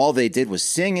 All they did was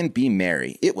sing and be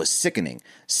merry. It was sickening.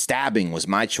 Stabbing was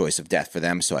my choice of death for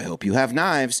them, so I hope you have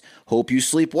knives. Hope you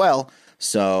sleep well.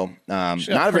 So, not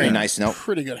a very nice note.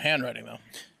 Pretty good handwriting, though.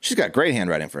 She's got great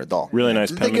handwriting for a doll. Really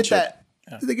nice penmanship.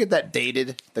 Did they get that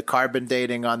dated? The carbon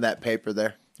dating on that paper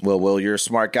there? Well, Will, you're a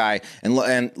smart guy.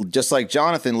 And just like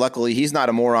Jonathan, luckily he's not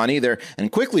a moron either,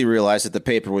 and quickly realized that the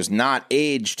paper was not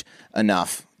aged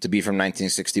enough to be from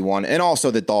 1961, and also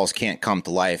that dolls can't come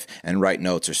to life and write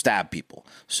notes or stab people.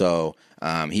 So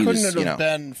couldn't it have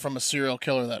been from a serial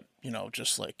killer that,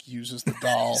 just like uses the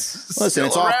doll? Listen,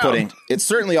 it's off-putting. It's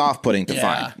certainly off-putting to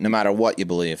find, no matter what you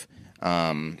believe.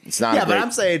 It's not. Yeah, but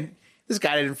I'm saying this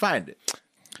guy didn't find it.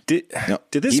 Did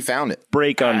this? He found it.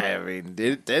 Break on. I mean,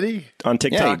 did he on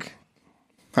TikTok?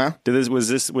 Yeah. Huh? Was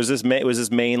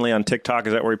this mainly on TikTok?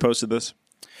 Is that where he posted this?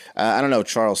 I don't know.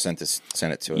 Charles sent it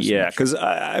to us. Yeah, because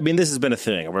I mean, this has been a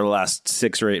thing over the last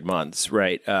 6 or 8 months,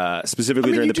 right?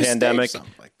 Specifically during the pandemic,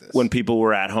 when people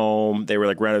were at home, they were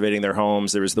like renovating their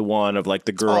homes. There was the one of like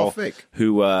the girl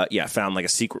who, found like a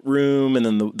secret room, and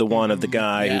then the one of the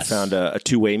guy who found a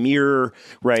two-way mirror,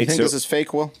 right? Do you think this is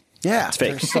fake, Will? Yeah, it's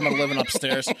fake. There's someone living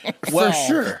upstairs. For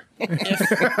sure.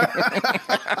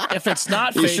 If it's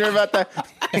not fake, you sure about that?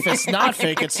 If it's not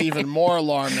fake, it's even more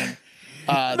alarming.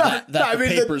 The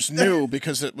paper's new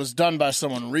because it was done by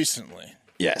someone recently.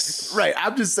 Yes. Right.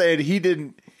 I'm just saying he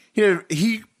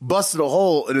busted a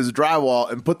hole in his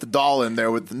drywall and put the doll in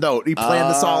there with the note. He planned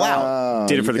this all out.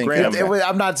 Did it for the gram.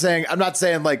 I'm not saying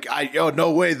like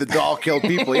no way the doll killed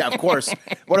people. Yeah, of course.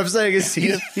 What I'm saying is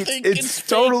it's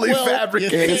totally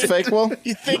fabricated. It's fake, Will?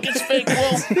 You think it's fake,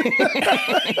 Will?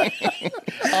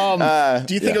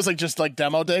 Do you think it was like just like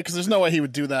demo day? Because there's no way he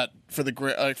would do that for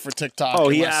for TikTok. Oh,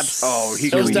 he was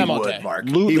demo day. Mark.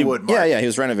 He would, Mark. Yeah, he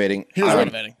was renovating.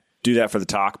 Do that for the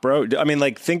talk, bro. I mean,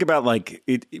 like, think about like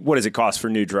what does it cost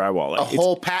for new drywall? Like, a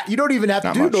whole pack. You don't even have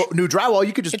to do new drywall.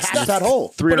 You could just patch that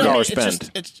hole. $300 spend.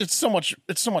 It's so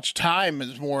much time.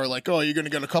 It's more like, you're going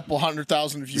to get a couple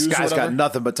 100,000 views. This guy's got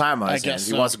nothing but time on his hands.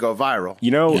 He wants to go viral.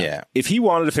 If he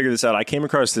wanted to figure this out, I came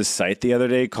across this site the other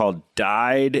day called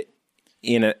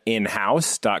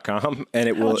diedinhouse.com, and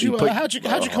it will. How'd you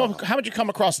come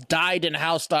across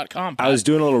diedinhouse.com? I was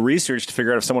doing a little research to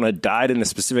figure out if someone had died in a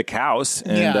specific house,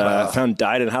 and found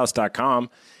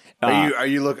diedinhouse.com. Are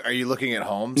you looking at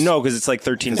homes? No, because it's like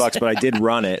 $13, but I did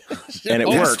run it, and it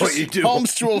works. What you do.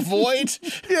 Homes to avoid.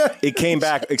 Yeah. It came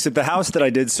back, except the house that I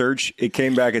did search, it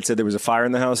came back. It said there was a fire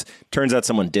in the house. Turns out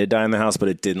someone did die in the house, but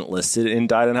it didn't list it in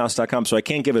diedinhouse.com, so I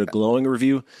can't give it a glowing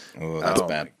review. Oh, that's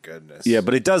bad. My goodness. Yeah,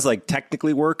 but it does like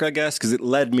technically work, I guess, because it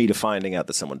led me to finding out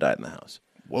that someone died in the house.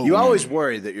 Whoa. You always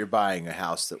worry that you're buying a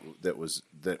house that was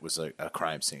a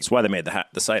crime scene. That's why they made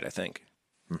the site, I think.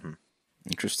 Mm-hmm.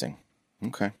 Interesting.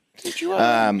 Okay. Did you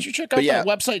check out the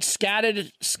website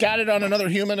scattered on another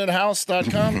human in a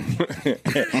house.com?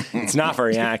 It's not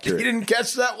very accurate. You didn't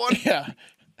catch that one? Yeah.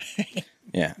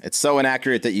 Yeah, it's so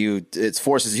inaccurate that it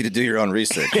forces you to do your own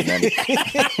research. And then...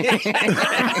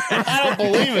 I don't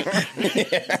believe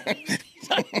it.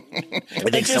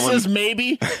 It just says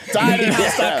maybe.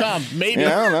 Diedinhouse.com. Maybe.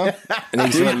 Yeah, I don't know.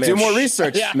 And do more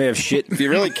research. Yeah. May have shit if you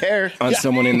really care on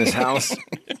someone in this house.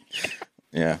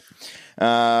 Yeah.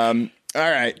 All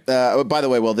right. By the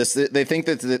way, Will, they think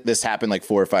that this happened like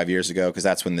 4 or 5 years ago because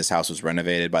that's when this house was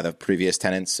renovated by the previous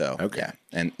tenants. So okay,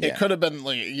 and it could have been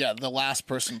the last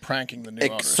person pranking the new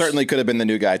owners. It certainly could have been the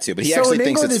new guy too. But he so actually in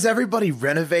thinks England, is everybody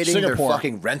renovating their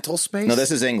fucking rental space? No,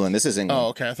 this is England. Oh,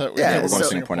 okay. I thought we're going to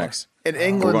Singapore next. In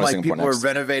England, like people are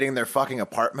renovating their fucking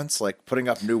apartments, like putting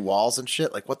up new walls and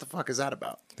shit. Like, what the fuck is that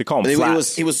about? They call them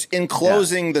flats. He was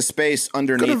enclosing the space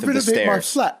underneath of the stairs. My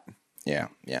flat. Yeah.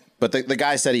 But the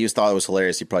guy said he thought it was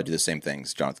hilarious. He'd probably do the same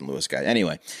things, Jonathan Lewis guy.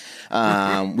 Anyway,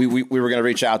 we were going to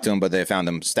reach out to him, but they found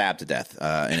him stabbed to death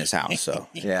in his house. So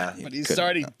yeah, but he's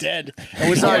already dead.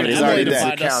 He's already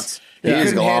dead. Counts. Yeah. He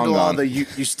couldn't handle all gone. the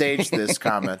you staged this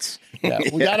comments. Yeah,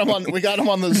 we got him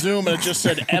on the Zoom, and it just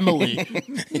said Emily.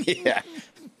 Yeah.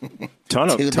 Ton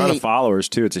of followers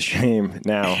too. It's a shame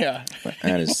now. Yeah,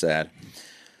 that is sad.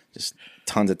 Just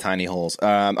tons of tiny holes.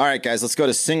 All right, guys, let's go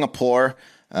to Singapore.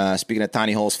 Speaking of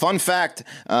tiny holes, fun fact: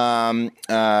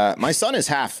 my son is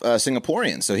half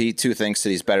Singaporean, so he too thinks that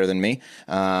he's better than me.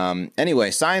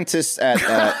 Anyway, scientists at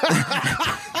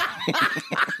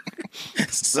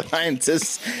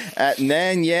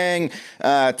Nanyang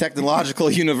Technological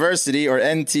University, or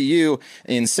NTU,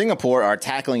 in Singapore are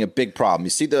tackling a big problem.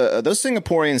 You see, those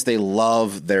Singaporeans, they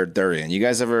love their durian. You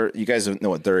guys know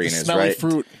what durian is, smelly right?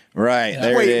 Fruit. Right. Yeah.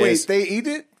 There it is. Wait, they eat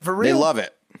it for real? They love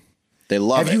it. They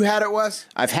love it. Have you had it, Wes?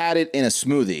 I've had it in a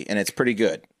smoothie, and it's pretty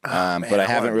good. Man, but I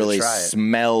haven't really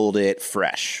smelled it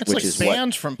fresh, It's which like is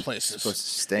banned from places.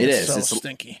 It is. So It's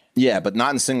stinky. Yeah, but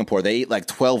not in Singapore. They eat like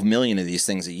 12 million of these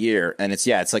things a year, and it's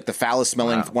like the foulest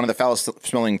smelling, one of the foulest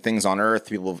smelling things on earth.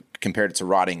 People have compared it to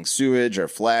rotting sewage or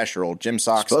flesh or old gym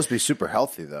socks. It's supposed to be super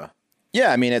healthy, though.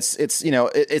 Yeah, I mean, it's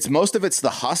most of it's the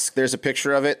husk. There's a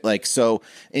picture of it. Like, so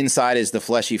inside is the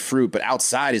fleshy fruit, but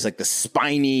outside is like the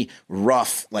spiny,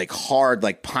 rough, like hard,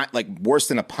 like worse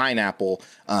than a pineapple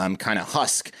kind of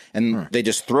husk. And they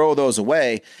just throw those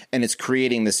away, and it's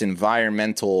creating this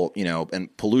environmental,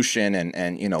 and pollution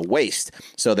and waste.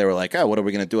 So they were like, oh, what are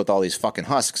we going to do with all these fucking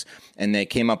husks? And they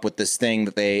came up with this thing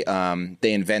that they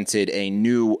invented a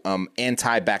new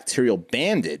antibacterial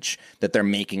bandage that they're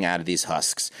making out of these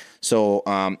husks. So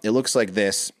it looks like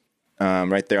this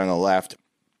right there on the left,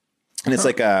 and it's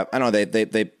like I don't know.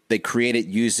 They create it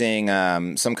using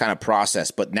some kind of process,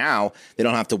 but now they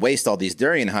don't have to waste all these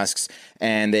durian husks,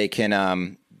 and they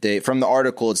can. From the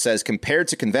article, it says, compared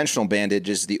to conventional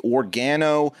bandages, the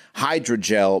organo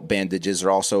hydrogel bandages are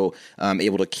also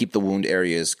able to keep the wound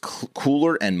areas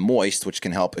cooler and moist, which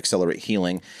can help accelerate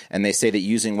healing. And they say that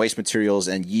using waste materials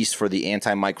and yeast for the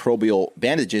antimicrobial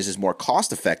bandages is more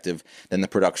cost-effective than the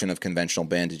production of conventional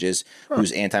bandages,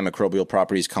 whose antimicrobial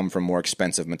properties come from more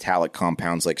expensive metallic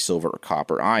compounds like silver or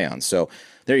copper ions. So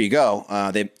there you go.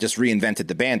 They just reinvented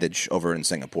the bandage over in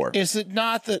Singapore. Is it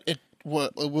not that it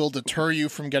will deter you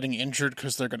from getting injured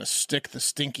because they're going to stick the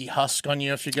stinky husk on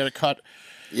you if you get a cut?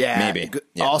 Yeah, maybe.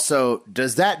 Yeah. Also,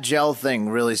 does that gel thing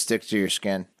really stick to your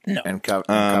skin? No. And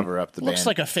cover up the looks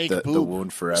like a fake the boob.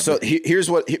 wound forever. So here's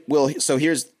what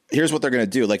they're going to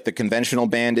do. Like the conventional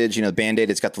bandage, the Band-Aid,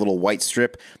 it's got the little white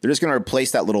strip. They're just going to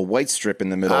reapplace that little white strip in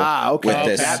the middle. Okay. With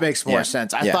this. That makes more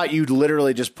sense. I thought you'd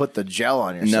literally just put the gel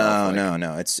on yourself.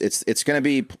 No. It's going to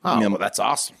be. Well, that's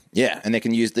awesome. Yeah, and they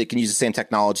can use the same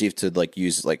technology to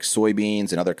use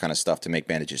soybeans and other kind of stuff to make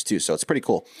bandages too. So it's pretty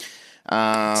cool.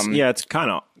 It's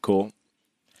kind of cool.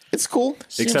 It's cool,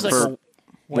 except for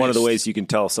one of the ways you can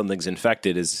tell something's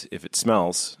infected is if it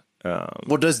smells.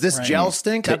 Well, does this gel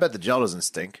stink? I bet the gel doesn't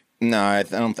stink. No, I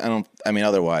don't. I mean,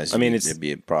 otherwise, it'd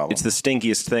be a problem. It's the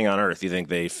stinkiest thing on earth. You think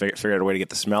they figured out a way to get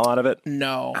the smell out of it?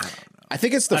 No. I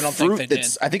think it's the fruit.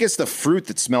 I think it's the fruit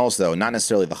that smells, though, not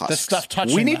necessarily the husks. The stuff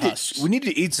touching the husks. We need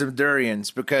to eat some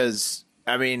durians because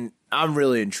I'm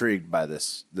really intrigued by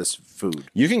this food.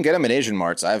 You can get them at Asian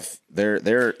marts.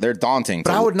 They're daunting.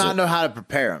 But I would not know how to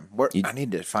prepare them. I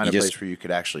need to find a place where you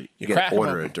could actually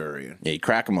order a durian. Yeah, you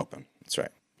crack them open. That's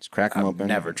right. Just crack them open.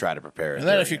 Never try to prepare it. And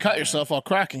then if you cut yourself while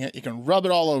cracking it, you can rub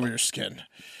it all over your skin.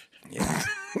 Yeah.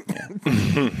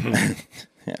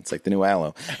 Yeah, it's like the new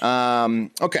aloe.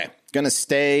 Okay, going to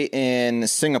stay in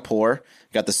Singapore.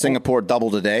 Got the Singapore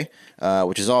double today,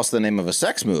 which is also the name of a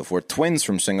sex move, where twins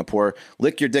from Singapore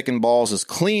lick your dick and balls as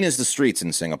clean as the streets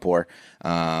in Singapore.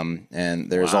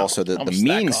 And there's also the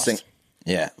mean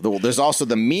there's also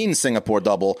the mean Singapore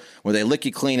double, where they lick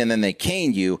you clean and then they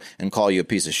cane you and call you a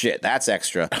piece of shit. That's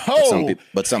extra,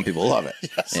 but some people love it.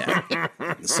 Yes. Yeah,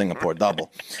 the Singapore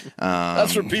double.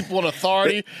 That's for people in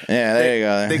authority. Yeah, there you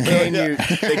go. They cane you.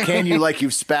 They cane you like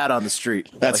you've spat on the street.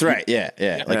 That's right.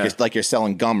 Yeah. Like you're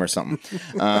selling gum or something.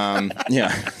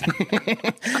 Yeah.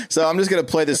 So I'm just gonna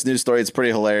play this news story. It's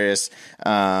pretty hilarious.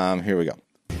 Here we go.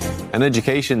 An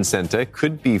education centre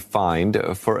could be fined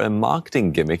for a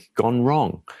marketing gimmick gone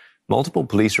wrong. Multiple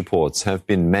police reports have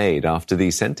been made after the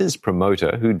centre's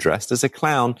promoter, who dressed as a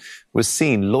clown, was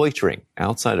seen loitering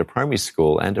outside a primary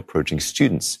school and approaching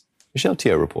students. Michelle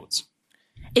Teo reports.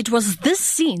 It was this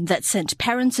scene that sent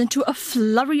parents into a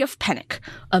flurry of panic.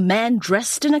 A man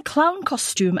dressed in a clown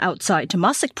costume outside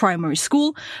Temasek Primary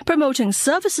School, promoting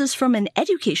services from an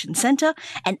education center,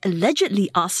 and allegedly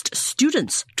asked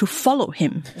students to follow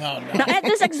him. Oh, no. Now, at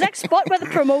this exact spot where the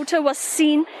promoter was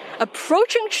seen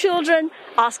approaching children,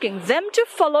 asking them to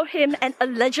follow him, and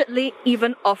allegedly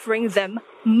even offering them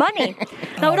money.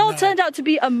 Now, it all turned out to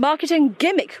be a marketing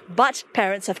gimmick, but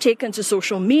parents have taken to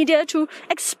social media to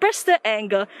express their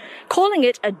anger, calling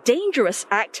it a dangerous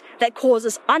act that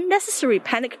causes unnecessary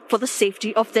panic for the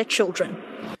safety of their children.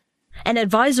 An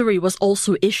advisory was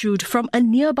also issued from a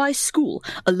nearby school,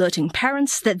 alerting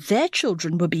parents that their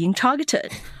children were being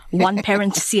targeted. One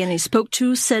parent CNA spoke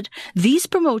to said these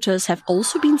promoters have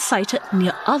also been cited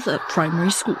near other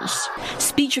primary schools.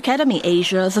 Speech Academy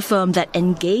Asia, the firm that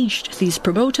engaged these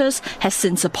promoters, has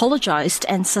since apologized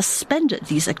and suspended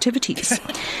these activities.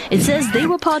 It says they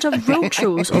were part of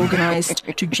roadshows organized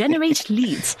to generate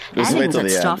leads, adding that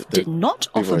staff did not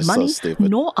offer money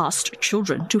nor asked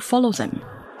children to follow them.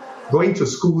 Going to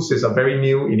schools is a very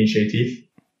new initiative.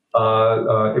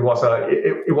 It was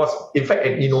in fact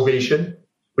an innovation.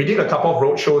 We did a couple of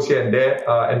road shows here and there,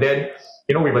 and then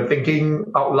we were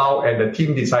thinking out loud, and the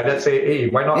team decided, hey,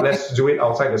 why not let's do it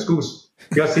outside the schools?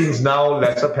 Because since now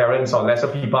lesser parents or lesser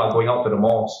people are going out to the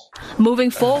malls.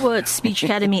 Moving forward, Speech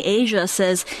Academy Asia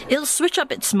says it'll switch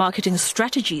up its marketing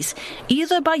strategies,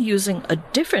 either by using a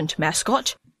different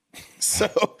mascot. So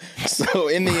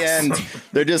in the end,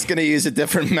 they're just going to use a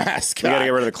different mascot. We got to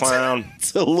get rid of the clown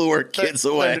to lure kids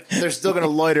away. They're still going to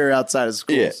loiter outside of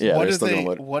schools. Yeah,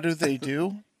 What do they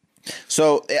do?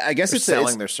 So I guess they're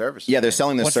selling their services. Yeah, they're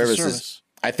selling their What's services. the service?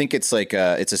 I think it's like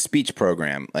it's a speech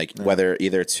program, like whether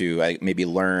either to maybe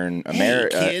learn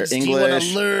English. Do you want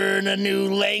to learn a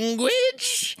new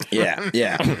language? Yeah.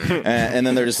 And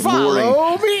then they're just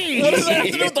Follow me. What does that have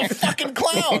to do with the fucking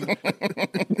clown?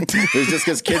 It's just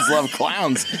because kids love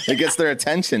clowns. It gets their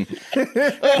attention.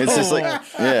 It's just like,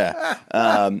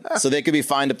 so they could be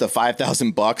fined up to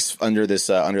 $5,000 under this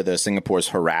under the Singapore's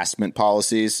harassment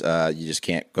policies. You just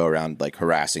can't go around like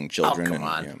harassing children. Come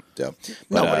on.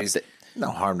 But, no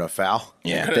harm, no foul.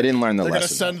 Yeah, they didn't learn the lesson. They're going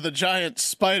to send the giant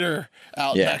spider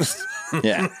out next.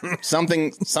 Yeah, some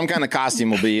kind of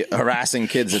costume will be harassing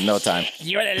kids in no time.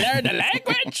 You want to learn the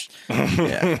language?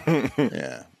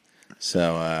 Yeah.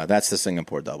 So that's the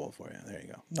Singapore double for you. There you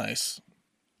go. Nice.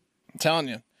 I'm telling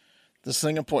you,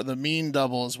 the mean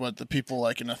double is what the people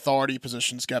like in authority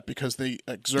positions get because they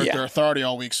exert their authority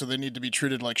all week, so they need to be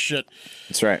treated like shit.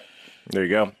 That's right. There you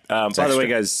go. By the way,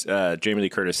 guys, Jamie Lee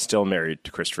Curtis still married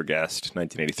to Christopher Guest.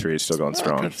 1983 is still going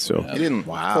strong. So he didn't.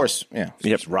 Wow. Of course. Yeah.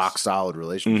 Yep. Rock solid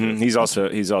relationship.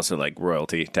 Mm-hmm. He's also like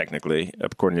royalty technically,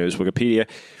 according to his Wikipedia.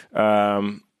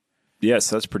 Yes,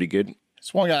 that's pretty good.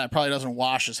 It's one guy that probably doesn't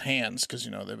wash his hands because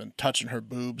they've been touching her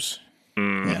boobs.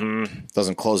 Mm-hmm. Yeah.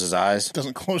 Doesn't close his eyes.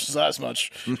 Doesn't close his eyes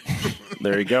much.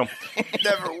 There you go.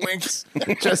 Never winks,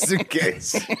 just in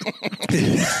case.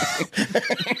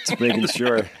 Just making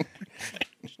sure.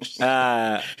 All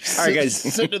right, guys.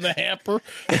 Sitting in the hamper.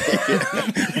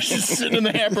 Just sitting in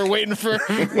the hamper waiting for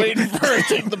her to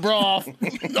take the bra off.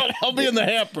 No, I'll be in the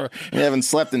hamper. You haven't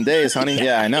slept in days, honey.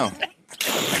 Yeah, I know.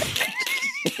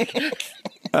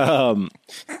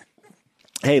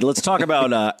 Hey, let's talk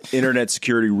about internet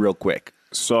security real quick.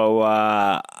 So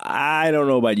I don't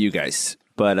know about you guys,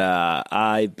 but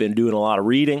I've been doing a lot of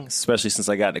reading, especially since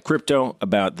I got into crypto,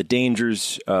 about the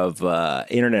dangers of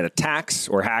internet attacks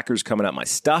or hackers coming at my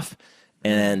stuff.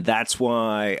 And that's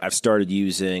why I've started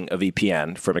using a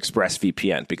VPN from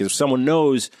ExpressVPN, because if someone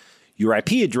knows your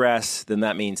IP address, then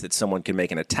that means that someone can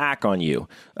make an attack on you.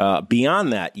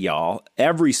 Beyond that, y'all,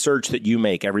 every search that you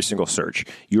make, every single search,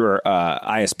 your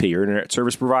ISP, your internet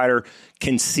service provider,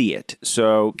 can see it.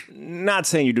 So not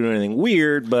saying you're doing anything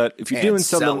weird, but if you're doing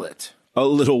something a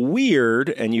little weird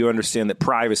and you understand that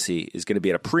privacy is going to be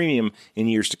at a premium in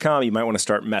years to come, you might want to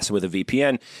start messing with a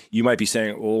VPN. You might be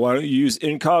saying, well, why don't you use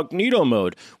incognito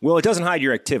mode? Well, it doesn't hide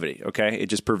your activity, okay? It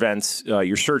just prevents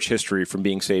your search history from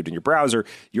being saved in your browser.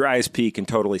 Your ISP can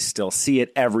totally still see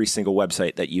it every single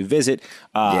website that you visit.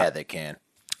 Yeah, they can.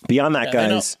 Beyond that,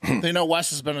 guys. They know Wes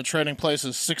has been to Trading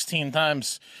Places 16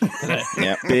 times today.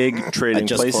 Yeah, big Trading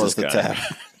Places closed the guy. tab.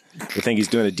 I think he's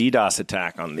doing a DDoS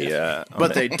attack on the...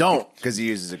 but they don't, because he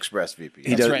uses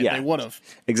ExpressVPN. That's right, they would have.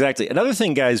 Exactly. Another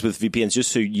thing, guys, with VPNs,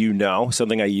 just so you know,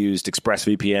 something I used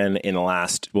ExpressVPN in the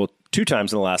last, 2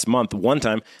 times in the last month. One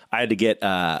time, I had to get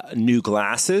new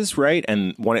glasses, right?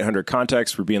 And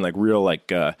 1-800-CONTACTS for being like real,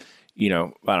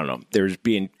 I don't know, there's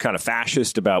being kind of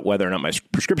fascist about whether or not my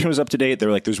prescription was up to date.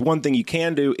 They're like, there's one thing you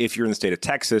can do if you're in the state of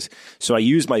Texas. So I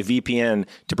used my VPN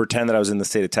to pretend that I was in the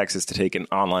state of Texas to take an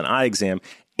online eye exam.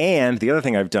 And the other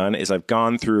thing I've done is I've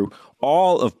gone through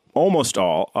almost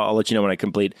all, I'll let you know when I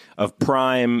complete, of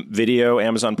Prime Video,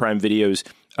 Amazon Prime Video's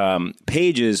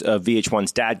pages of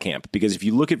VH1's Dad Camp, because if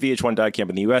you look at VH1 Dad Camp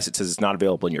in the US, it says it's not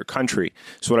available in your country.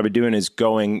 So what I've been doing is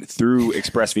going through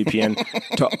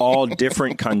ExpressVPN to all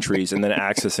different countries and then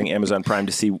accessing Amazon Prime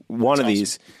to see one of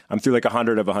these. I'm through like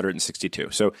 100 of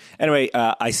 162. So anyway,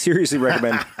 I seriously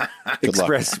recommend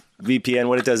ExpressVPN.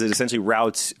 What it does is essentially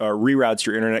reroutes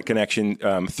your internet connection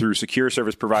through secure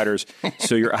service providers,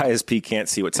 so your ISP can't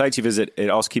see what sites you visit. It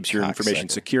also keeps your information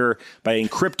secure by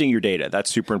encrypting your data.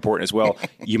 That's super important as well.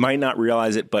 You might not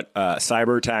realize it, but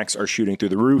cyber attacks are shooting through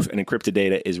the roof, and encrypted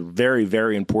data is very,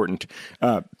 very important.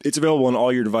 It's available on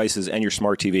all your devices and your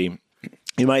smart TV.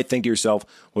 You might think to yourself,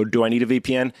 well, do I need a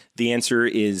VPN? The answer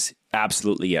is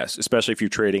absolutely yes, especially if you're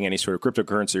trading any sort of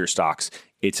cryptocurrency or stocks.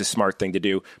 It's a smart thing to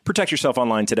do. Protect yourself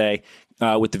online today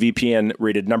with the VPN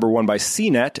rated #1 by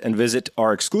CNET, and visit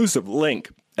our exclusive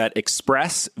link at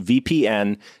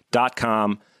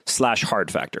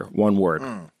expressvpn.com/hardfactor. One word.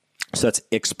 So that's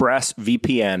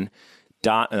expressvpn.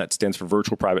 And that stands for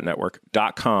virtual private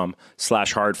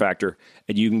network.com/hardfactor.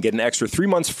 And you can get an extra 3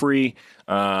 months free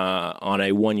on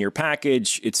a 1-year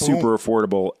package. It's super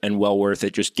affordable and well worth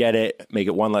it. Just get it. Make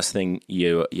it one less thing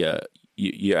you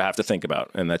have to think about.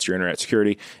 And that's your internet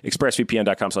security.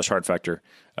 expressvpn.com/hardfactor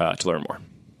to learn more.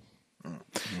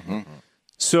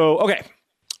 So, okay,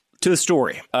 to the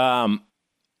story.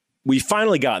 We've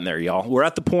finally gotten there, y'all. We're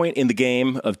at the point in the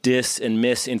game of dis and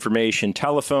misinformation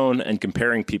telephone and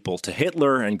comparing people to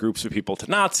Hitler and groups of people to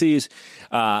Nazis,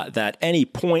 that any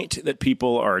point that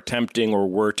people are attempting or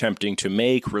were attempting to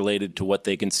make related to what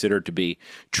they consider to be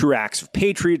true acts of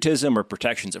patriotism or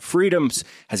protections of freedoms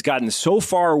has gotten so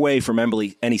far away from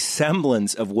any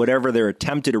semblance of whatever their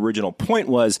attempted original point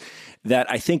was that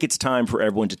I think it's time for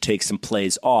everyone to take some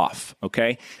plays off,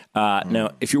 okay?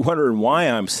 Now, if you're wondering why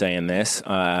I'm saying this,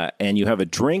 and you have a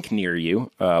drink near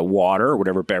you, water or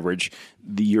whatever beverage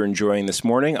that you're enjoying this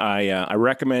morning, I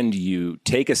recommend you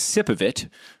take a sip of it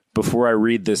before I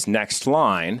read this next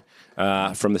line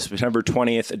from the September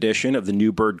 20th edition of the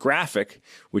New Bird Graphic,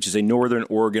 which is a Northern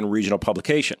Oregon regional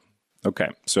publication. Okay,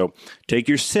 so take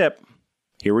your sip.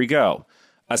 Here we go.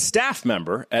 A staff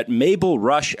member at Mabel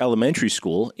Rush Elementary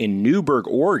School in Newberg,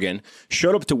 Oregon,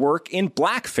 showed up to work in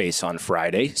blackface on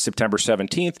Friday, September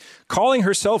 17th, calling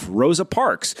herself Rosa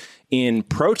Parks in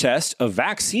protest of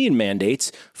vaccine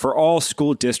mandates for all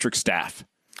school district staff.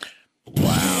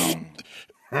 Wow.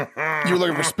 You were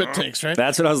looking for spit takes, right?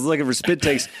 That's what I was looking for, spit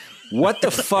takes. What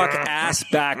the fuck ass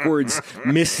backwards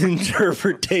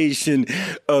misinterpretation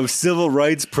of civil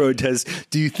rights protests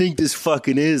do you think this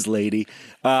fucking is, lady?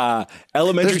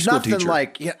 Elementary There's school nothing teacher.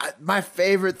 like my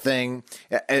favorite thing,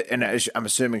 and I'm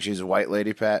assuming she's a white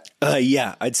lady, Pat.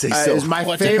 Yeah, I'd say so. Is my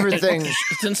favorite thing. It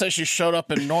didn't say she showed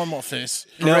up in normal face.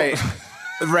 Right.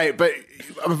 But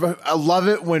I love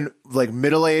it when like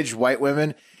middle-aged white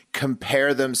women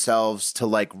compare themselves to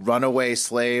like runaway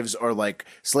slaves or like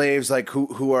slaves like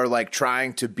who are like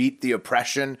trying to beat the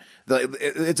oppression.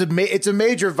 It's a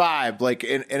major vibe like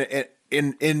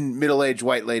in middle-aged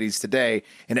white ladies today,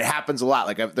 and it happens a lot.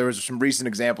 Like there was some recent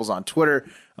examples on Twitter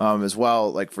as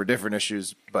well, like for different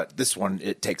issues, but this one,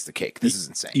 it takes the cake. This is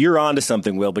insane. You're onto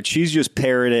something, Will, but she's just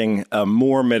parroting a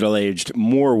more middle-aged,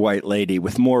 more white lady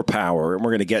with more power, and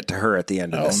we're going to get to her at the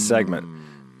end of this segment.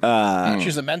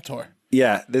 She's a mentor.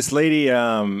 Yeah, this lady,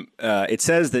 it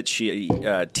says that she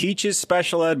teaches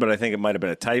special ed, but I think it might have been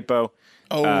a typo.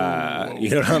 You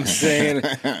know what I'm saying?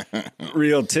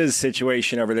 Real tiz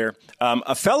situation over there.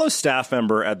 A fellow staff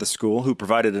member at the school who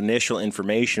provided initial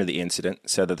information of the incident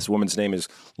said that this woman's name is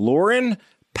Lauren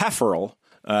Pefferle,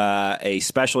 a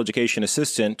special education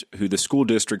assistant who the school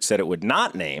district said it would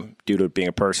not name due to it being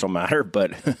a personal matter,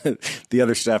 but the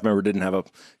other staff member didn't have a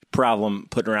problem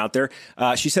putting her out there.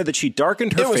 She said that she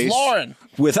darkened her face Lauren.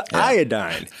 with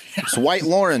iodine. It's white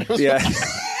Lauren. Yeah.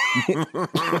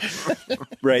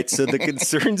 Right. So the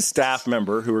concerned staff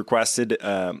member who requested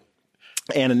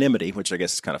anonymity, which I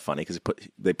guess is kind of funny because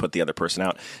they put the other person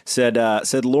out, said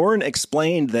Lauren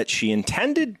explained that she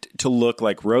intended to look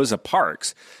like Rosa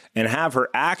Parks and have her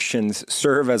actions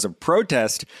serve as a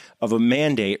protest of a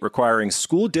mandate requiring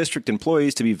school district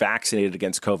employees to be vaccinated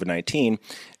against COVID-19.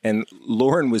 And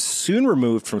Lauren was soon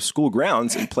removed from school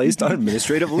grounds and placed on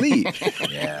administrative leave.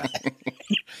 Yeah.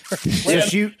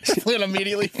 Plan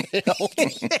immediately failed.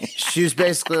 She was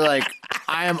basically like,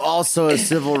 I am also a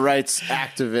civil rights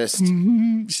activist,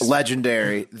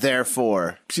 legendary.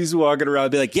 Therefore, she's walking around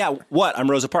and be like, "Yeah, what? I'm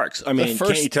Rosa Parks." I mean,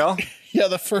 can't you tell? Yeah,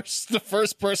 the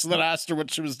first person that asked her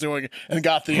what she was doing and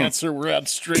got the answer ran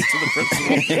straight to the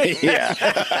principal. Yeah,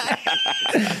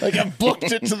 like I booked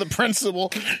it to the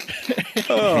principal.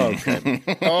 Oh, okay.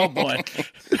 Oh boy.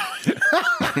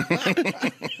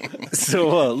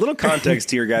 So, a little context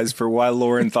here, guys, for why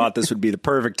Lauren thought this would be the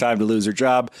perfect time to lose her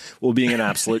job while being an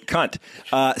absolute cunt.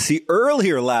 See,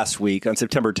 earlier last week on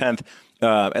September 10th,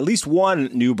 at least one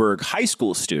Newburgh high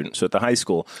school student, so at the high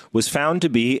school, was found to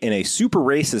be in a super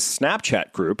racist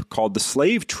Snapchat group called The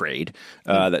Slave Trade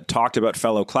that talked about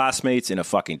fellow classmates in a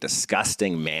fucking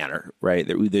disgusting manner, right?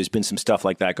 There's been some stuff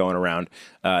like that going around.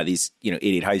 These,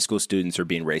 idiot high school students are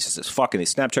being racist as fuck in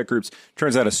these Snapchat groups.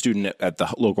 Turns out a student at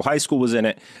the local high school was in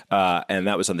it, and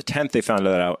that was on the 10th they found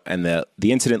that out, and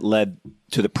the incident led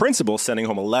to the principal sending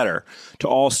home a letter to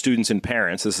all students and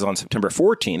parents. This is on September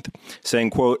 14th, saying,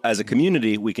 quote, "As a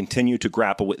community, we continue to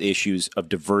grapple with issues of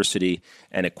diversity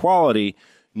and equality."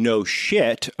 No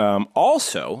shit.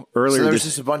 Also, earlier, so there was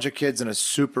just a bunch of kids in a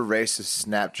super racist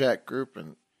Snapchat group,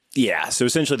 and yeah. So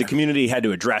essentially, the community had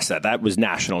to address that. That was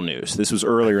national news. This was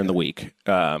earlier in the week.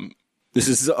 This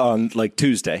is on like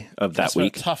Tuesday of that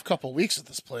week. Been a tough couple weeks at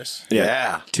this place.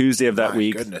 Yeah. Tuesday of that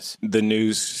week, goodness. The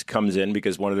news comes in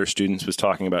because one of their students was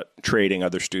talking about trading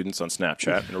other students on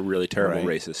Snapchat in a really terrible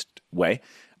racist way.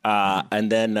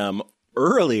 And then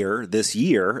earlier this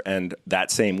year and that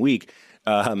same week,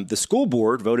 the school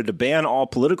board voted to ban all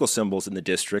political symbols in the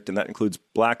district, and that includes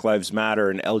Black Lives Matter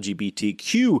and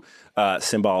LGBTQ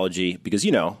symbology, because,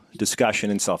 discussion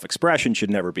and self-expression should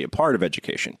never be a part of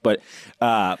education. But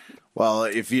well,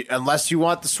 unless you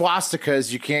want the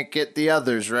swastikas, you can't get the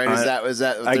others, right? Is that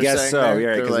what I they're guess saying so. there?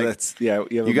 Yeah, They're because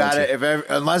you got it.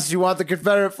 Unless you want the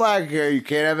Confederate flag here, you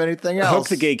can't have anything else. Hook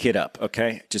the gay kid up,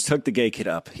 okay? Just hook the gay kid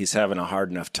up. He's having a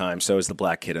hard enough time. So is the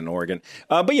black kid in Oregon.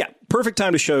 But yeah, perfect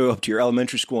time to show up to your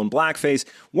elementary school in blackface.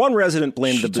 One resident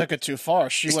blamed She took it too far.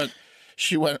 She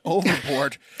went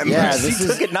overboard. Yeah, she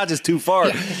took it not just too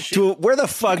far. To where the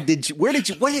fuck did you? What did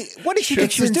she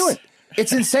think she was doing?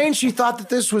 It's insane. She thought that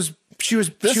this was.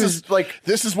 This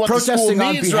is what protesting the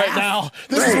school needs right now.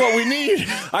 This is what we need.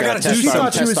 I got to do She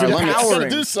thought she was Gotta empowering.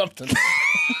 do something.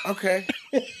 Okay.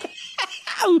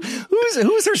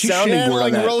 Who's her sounding board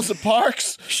on that? Rosa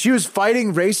Parks. She was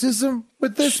fighting racism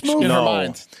with this move. In her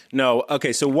mind. No.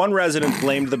 Okay, so one resident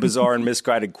blamed the bizarre and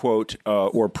misguided quote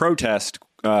or protest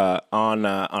on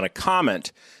a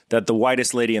comment that the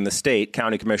whitest lady in the state,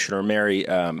 County Commissioner Mary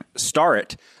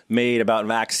Starrett, made about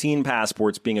vaccine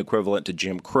passports being equivalent to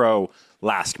Jim Crow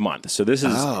last month. So this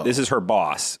is her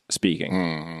boss speaking.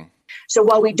 Mm-hmm. So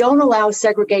while we don't allow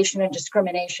segregation and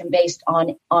discrimination based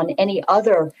on any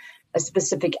other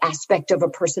specific aspect of a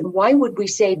person, why would we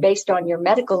say based on your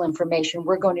medical information,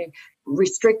 we're going to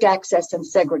restrict access and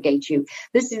segregate you?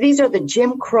 These are the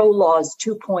Jim Crow laws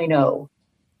 2.0.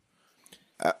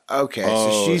 Okay,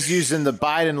 so she's using the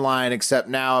Biden line, except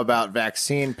now about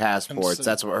vaccine passports.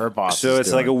 That's what her boss So is it's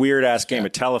doing. like a weird ass game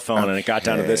of telephone, and it got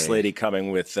down to this lady coming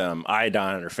with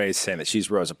iodine on her face, saying that she's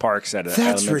Rosa Parks at an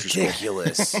That's elementary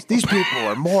ridiculous. These people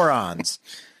are morons.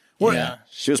 Yeah.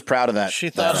 She was proud of that. She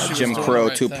thought she was Jim doing Crow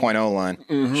the right 2.0 line.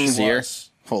 Mm-hmm. She's She here. was.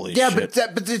 Holy Yeah, shit. but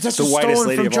that's The just whitest stolen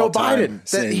lady from of Joe all time. Biden.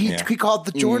 That he called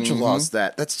the Georgia Mm-hmm. laws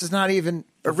that. That's just not even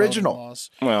original. Laws.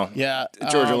 Well, Yeah,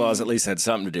 Georgia laws at least had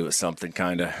something to do with something,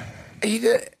 kind of.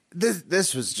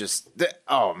 This was just.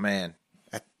 Oh man,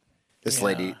 this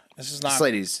lady. This is this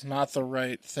lady's not the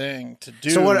right thing to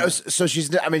do. So what? So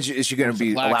she's. I mean, is she going to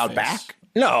be allowed blackface. back?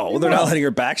 No, they're not letting her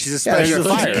back. She's a Yeah, they're special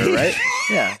gonna fire her, right?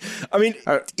 Yeah. I mean,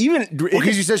 even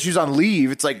because you said she was on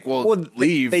leave. It's like, well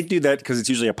leave. They do that because it's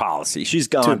usually a policy. She's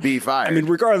gone To be fired. I mean,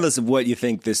 regardless of what you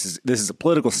think, this is a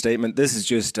political statement. This is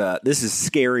just this is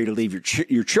scary to leave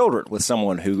your children with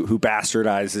someone who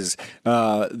bastardizes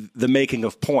the making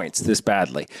of points this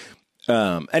badly.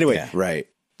 Anyway, right,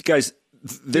 guys.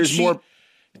 There's more.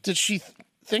 Did she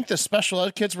think the special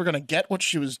ed kids were going to get what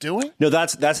she was doing? No,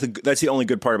 that's the only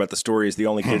good part about the story is the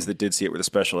only kids that did see it were the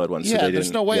special ed ones. Yeah, so they there's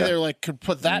didn't, no way yeah. they like could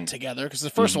put that together because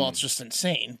first of all, it's just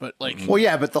insane. But like, well,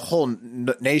 yeah, but the whole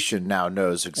nation now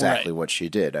knows exactly Right. what she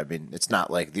did. I mean, it's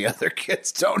not like the other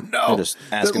kids don't know They're just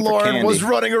that asking for Lauren candy. was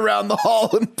running around the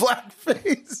hall in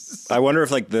blackface. I wonder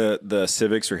if like the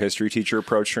civics or history teacher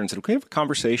approached her and said, "Can we have a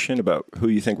conversation about who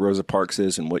you think Rosa Parks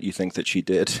is and what you think that she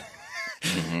did?"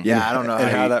 Yeah, I don't know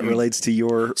and how that relates to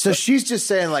your. So she's just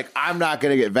saying, like, I'm not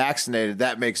going to get vaccinated.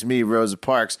 That makes me Rosa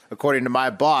Parks. According to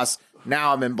my boss,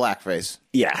 now I'm in blackface.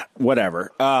 Yeah,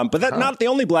 whatever. But that's not the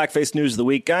only blackface news of the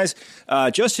week, guys.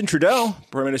 Justin Trudeau,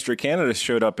 Prime Minister of Canada,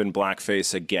 showed up in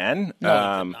blackface again. No,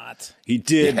 he did not. He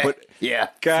did, but Yeah.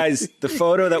 guys, the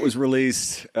photo that was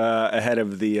released ahead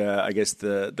of the, I guess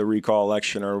the recall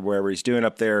election or wherever he's doing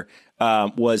up there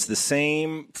was the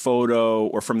same photo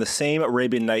or from the same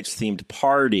Arabian Nights themed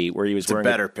party where he was wearing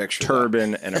better a picture,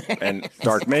 turban and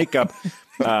dark makeup.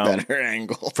 Better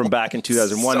angle from back in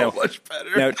 2001. So much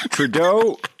better. Now,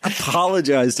 Trudeau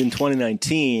apologized in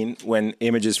 2019 when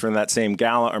images from that same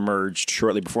gala emerged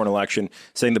shortly before an election,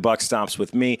 saying the buck stops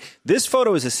with me. This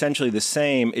photo is essentially the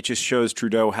same. It just shows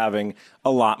Trudeau having a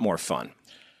lot more fun.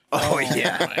 Oh,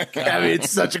 yeah. I mean,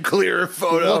 it's such a clearer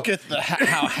photo. Look at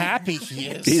how happy he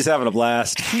is. He's having a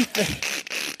blast. He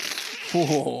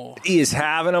is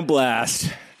having a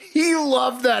blast. He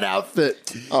loved that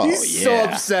outfit. Oh, He's so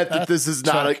upset that this is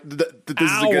not that this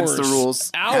is against the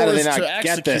rules. How do they not to get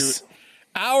execute. this?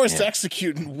 Hours to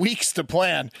execute and weeks to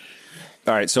plan.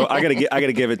 All right, so I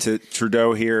gotta give it to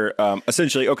Trudeau here.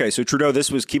 Essentially, okay, so Trudeau,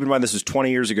 keep in mind this was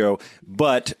 20 years ago,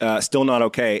 but still not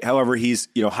okay. However, he's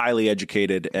highly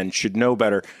educated and should know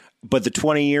better. But the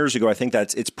 20 years ago, I think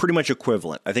it's pretty much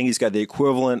equivalent. I think he's got the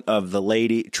equivalent of the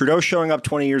lady. Trudeau showing up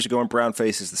 20 years ago in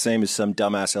brownface is the same as some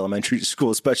dumbass elementary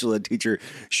school special ed teacher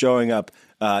showing up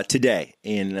today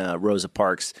in Rosa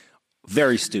Parks.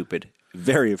 Very stupid,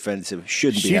 very offensive.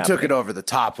 Shouldn't be She happening. took it over the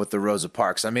top with the Rosa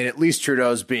Parks. I mean, at least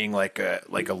Trudeau's being like a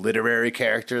literary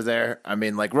character there. I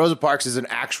mean, like Rosa Parks is an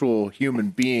actual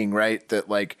human being, right? That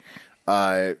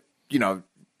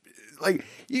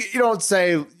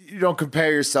you don't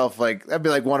compare yourself that'd be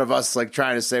like one of us like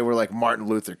trying to say we're like Martin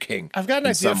Luther King. I've got an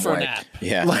idea for an app.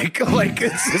 Yeah. Like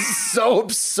it's just so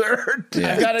absurd.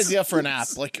 I've got an idea for an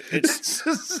app. Like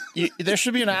there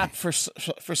should be an app for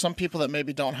some people that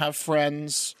maybe don't have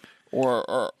friends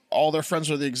or all their friends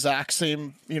are the exact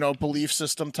same, belief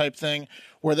system type thing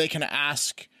where they can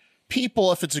ask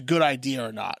people if it's a good idea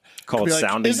or not. Call it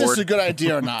sounding is this board? a good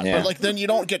idea or not? Yeah. But then you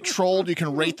don't get trolled. You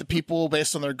can rate the people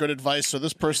based on their good advice. So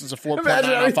this person's a 4.9 Imagine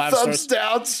out how of 5 thumbs stars.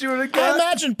 down she would have I got.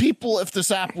 imagine people, if this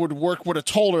app would work, would have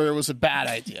told her it was a bad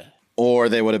idea. Or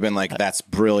they would have been like, "That's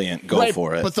brilliant. Go Right,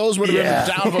 for it." But those would have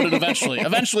been downvoted eventually.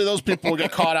 Eventually, those people will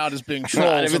get caught out as being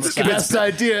trolls. if it's on the Best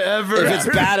idea ever. if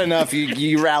it's bad enough,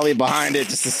 you rally behind it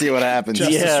just to see what happens.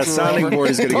 Yeah, sounding board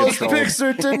is going to get Post trolled.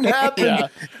 Pixar didn't happen. Yeah.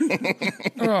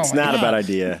 It's not a bad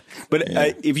idea. But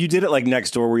if you did it like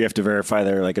next door where you have to verify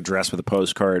their like address with a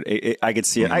postcard, I could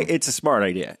see it. It's a smart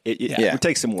idea. It would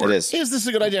take some work. It is. Is this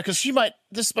a good idea? Because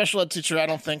this special ed teacher,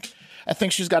 I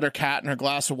think she's got her cat and her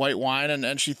glass of white wine,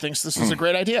 and she thinks this is a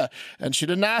great idea. And she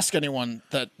didn't ask anyone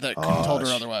that told her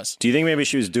otherwise. Do you think maybe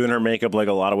she was doing her makeup like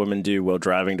a lot of women do while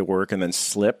driving to work and then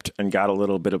slipped and got a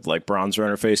little bit of like bronzer on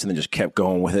her face and then just kept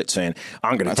going with it saying,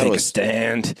 I'm going to take a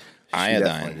stand?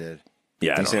 Iodine. Did.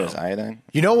 Yeah, I Did you don't say it know. was iodine?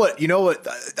 You know what?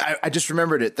 I just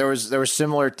remembered it. There were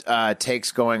similar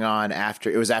takes going on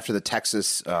after the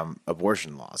Texas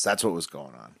abortion laws. That's what was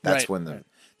going on. That's Right.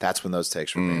 when those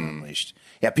takes were being unleashed.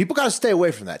 Yeah, people got to stay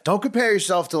away from that. Don't compare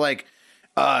yourself to like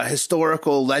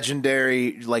historical,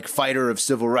 legendary like fighter of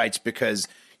civil rights because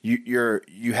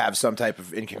you have some type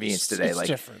of inconvenience today. It's like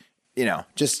different.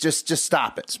 Just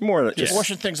stop it. It's more that just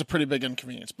Abortion thing's a pretty big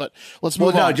inconvenience, but let's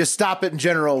move on. No, just stop it in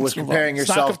general with move comparing on. It's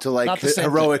not yourself to like not the same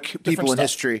heroic thing. people Different in stuff.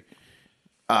 history.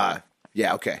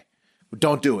 Yeah, okay.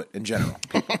 Don't do it in general.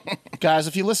 Guys,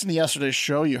 if you listened to yesterday's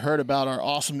show, you heard about our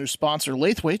awesome new sponsor,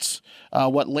 Lathwaites.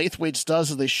 What Lathwaites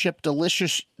does is they ship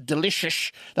delicious,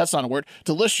 that's not a word,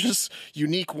 delicious,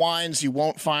 unique wines you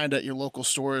won't find at your local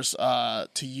stores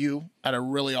to you at a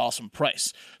really awesome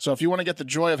price. So if you want to get the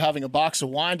joy of having a box of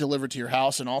wine delivered to your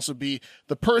house and also be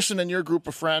the person in your group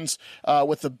of friends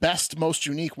with the best, most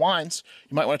unique wines,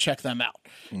 you might want to check them out.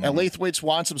 And Lathwaites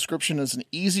wine subscription is an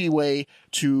easy way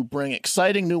to bring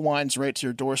exciting new wines right to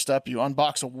your doorstep. You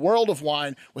unbox a world of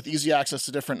wine with easy access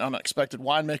to different unexpected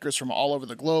winemakers from all over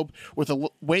the globe. With a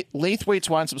Lathwaites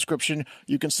wine subscription,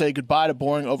 you can say goodbye to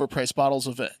boring, overpriced bottles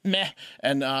of meh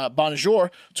and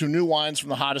bonjour to new wines from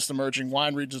the hottest emerging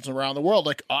wine regions around the world.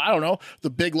 Like, I don't know, the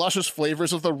big luscious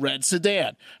flavors of the Red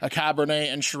Sedan, a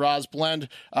Cabernet and Shiraz blend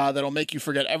that'll make you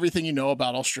forget everything you know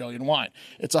about Australian wine.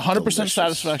 It's 100%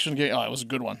 satisfaction. Oh, it was a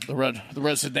good one. The Red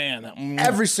Sedan.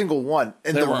 Every single one.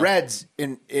 And They the were. reds,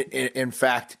 in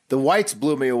fact, the whites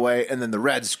blew me away, and then the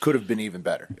reds could have been even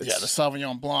better. Yeah, the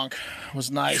Sauvignon Blanc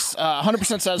was nice.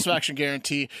 100% satisfaction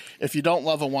guarantee. If you don't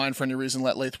love a wine for any reason,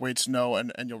 let Lathwaites know,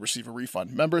 and you'll receive a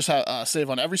refund. Members save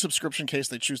on every subscription case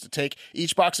they choose to take.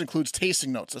 Each box includes includes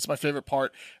tasting notes. That's my favorite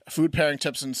part. Food pairing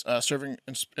tips and serving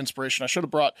inspiration. I should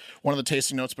have brought one of the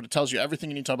tasting notes, but it tells you everything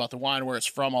you need to know about the wine, where it's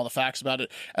from, all the facts about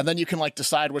it. And then you can like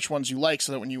decide which ones you like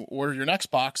so that when you order your next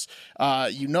box,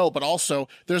 you know. But also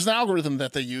there's an algorithm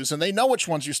that they use and they know which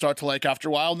ones you start to like after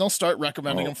a while, and they'll start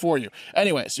recommending them for you.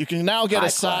 Anyways, you can now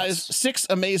get size 6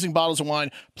 amazing bottles of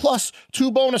wine plus 2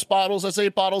 bonus bottles. That's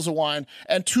 8 bottles of wine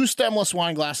and 2 stemless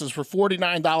wine glasses for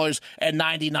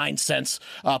 $49.99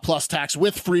 plus tax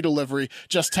with free delivery.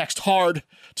 Just text HARD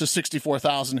to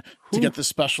 64,000 to get this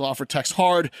special offer. Text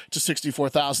HARD to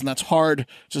 64,000. That's HARD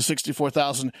to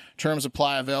 64,000. Terms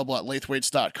apply. Available at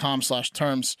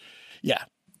lathwaites.com/terms. Yeah,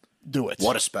 do it.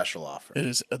 What a special offer. It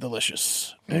is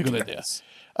delicious. Good idea.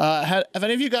 Have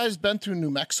any of you guys been to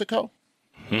New Mexico?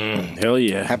 Hell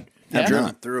yeah. I've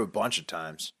driven through a bunch of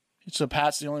times. So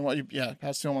Pat's the only one.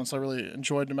 Pat's the only one I really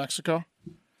enjoyed New Mexico.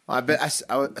 I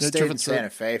stayed in Santa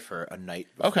Fe for a night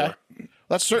before. Okay.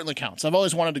 That certainly counts. I've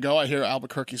always wanted to go. I hear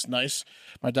Albuquerque's nice.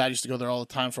 My dad used to go there all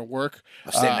the time for work.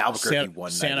 I've stayed in Albuquerque one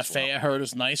night. Santa Fe, I heard,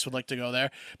 is nice. Would like to go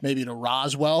there. Maybe to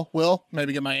Roswell,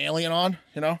 maybe get my alien on,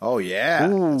 you know? Oh, yeah.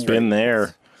 Been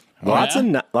there. Lots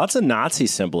of Nazi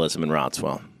symbolism in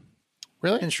Roswell.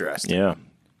 Really? Interesting. Yeah.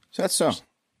 So that's so.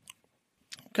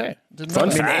 Okay.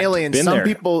 Fun fact. Aliens, Been some there.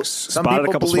 people Spotted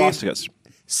a couple swastikas.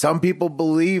 Some people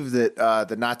believe that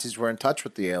the Nazis were in touch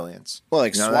with the aliens. Well,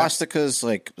 like swastikas,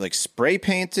 like spray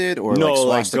painted, or no,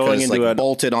 like swastikas going into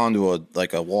bolted onto a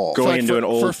wall. Going into an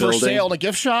old for building sale in a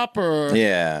gift shop, or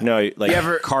no, like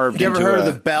carved. You ever heard of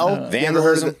the bell?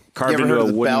 Vandalism? Carved into a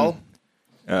wooden bell.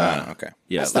 Okay.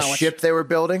 Yeah, the ship they were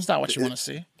building. That's not what you want to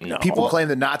see. No. People claim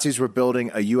the Nazis were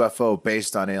building a UFO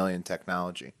based on alien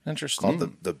technology. Interesting.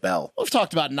 Called the Bell. We've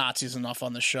talked about Nazis enough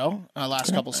on this show,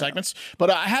 last couple segments, but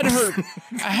I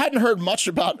hadn't heard much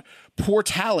about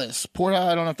Portales.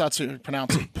 I don't know if that's how you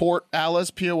pronounce it. Portales,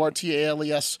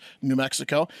 Portales, New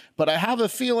Mexico. But I have a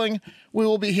feeling we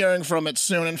will be hearing from it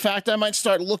soon. In fact, I might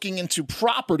start looking into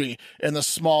property in the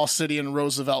small city in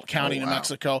Roosevelt County, New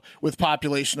Mexico, with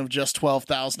population of just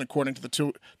 12,000, according to the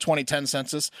 2010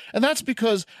 census. And that's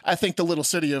because I think the little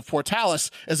city of Portales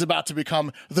is about to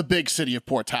become the big city of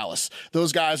Portales.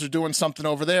 Those guys are doing something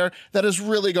over there that is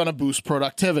really going to boost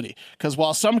productivity. Because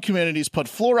while some communities put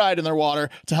fluoride in their water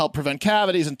to help prevent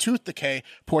cavities and tooth decay,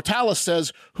 Portales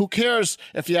says, who cares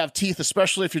if you have teeth,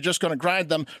 especially if you're just going to grind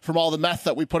them from all the meth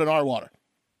that we put in our water.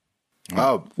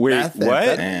 Oh, wait,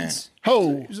 what?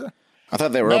 Oh, I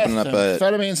thought they were opening up a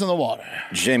amphetamines in the water.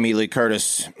 Jamie Lee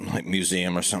Curtis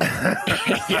museum or something.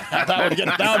 Yeah,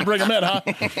 that would bring them in, huh?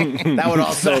 That would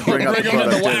also bring up them in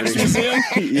the wax museum.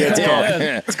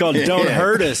 It's called Don't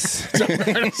Hurt Us.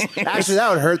 Actually,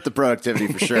 that would hurt the productivity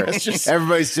for sure.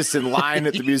 Everybody's just in line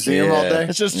at the museum all day.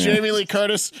 It's just Jamie Lee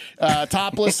Curtis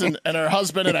topless and her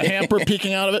husband in a hamper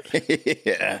peeking out of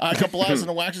it. A couple eyes in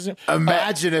a wax museum.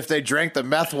 Imagine if they drank the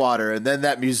meth water and then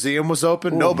that museum was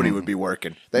open. Nobody would be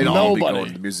working. They'd all be going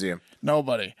to the museum.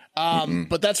 Nobody.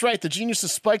 But that's right. The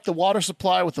geniuses spiked the water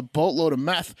supply with a boatload of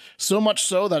meth, so much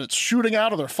so that it's shooting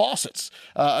out of their faucets.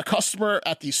 A customer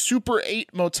at the Super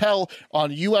 8 Motel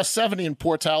on US 70 in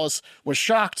Portales was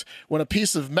shocked when a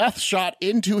piece of meth shot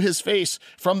into his face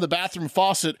from the bathroom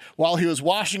faucet while he was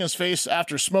washing his face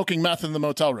after smoking meth in the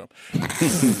motel room.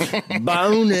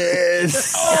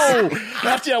 Bonus. Oh,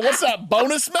 what's that?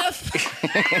 Bonus meth?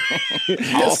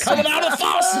 It's coming out of the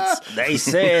faucets. They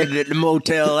said that the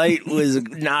Motel 8 was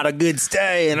not a good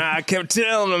stay, and I kept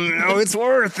telling them, no, it's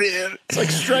worth it. It's like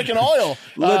striking oil.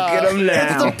 Look at them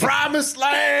now. It's the promised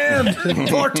land.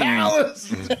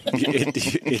 Portales.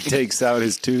 It takes out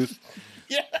his tooth.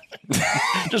 Yeah.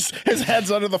 Just his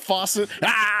head's under the faucet.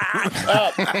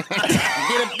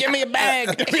 Give me a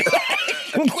bag. Quick.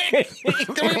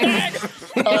 Give me a bag.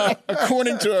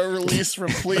 According to a release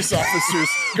from police officers.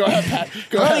 Go ahead, Pat.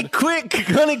 Honey,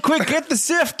 quick, get the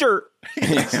sifter.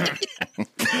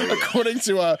 According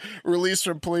to a release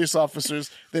from police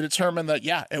officers, they determined that,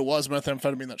 it was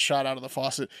methamphetamine that shot out of the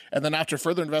faucet. And then after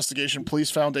further investigation, police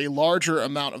found a larger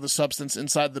amount of the substance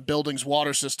inside the building's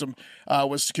water system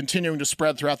was continuing to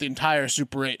spread throughout the entire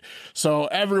Super 8. So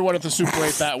everyone at the Super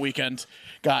 8 that weekend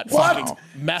got fucking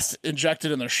meth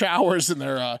injected in their showers, in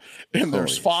their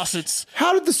faucets.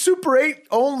 How did the Super 8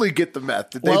 only get the meth?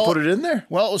 Did they put it in there?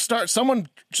 Well, it was someone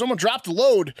dropped a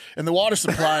load in the water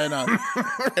supply, and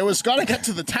it was going to get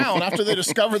to the town. After they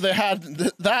discovered they had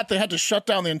they had to shut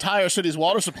down the entire city's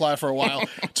water supply for a while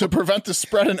to prevent the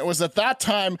spread. And it was at that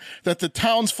time that the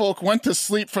townsfolk went to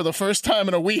sleep for the first time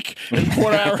in a week in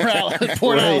Port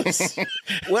Alice.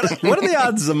 What are the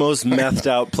odds the most methed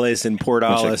out place in Port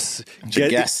Alice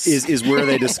is where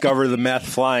they discover the meth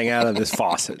flying out of his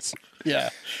faucets? Yeah.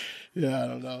 Yeah, I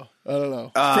don't know.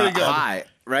 It's pretty good. High,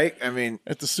 right? I mean,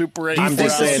 At the Super 8. do you think the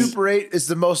saying- Super 8 is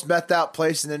the most methed out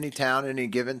place in any town, any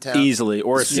given town? Easily,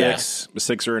 or a 6, a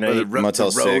 6 or an 8. Motel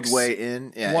the 6. roadway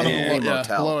in, yeah, One of any them,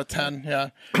 motel. below a 10, yeah.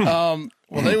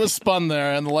 Well, they was spun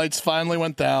there, and the lights finally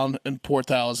went down in Port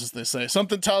Dallas, as they say.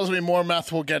 Something tells me more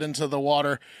meth will get into the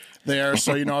water there.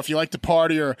 So, if you like to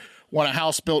party or want a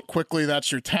house built quickly,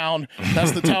 that's your town.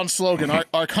 That's the town slogan.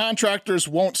 Our contractors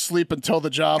won't sleep until the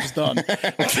job's done.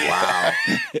 Wow.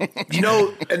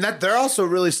 And that they're also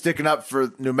really sticking up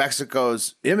for New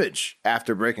Mexico's image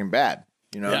after Breaking Bad.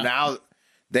 Now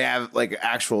they have like an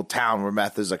actual town where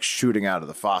meth is like shooting out of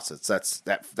the faucets.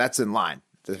 That's in line.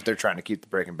 They're trying to keep the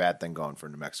Breaking Bad thing going for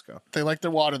New Mexico. They like their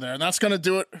water there. And that's going to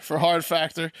do it for Hard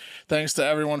Factor. Thanks to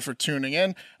everyone for tuning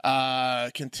in.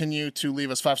 Continue to leave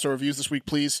us 5-star reviews this week,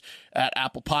 please, at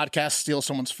Apple Podcasts. Steal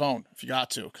someone's phone if you got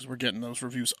to, because we're getting those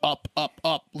reviews up.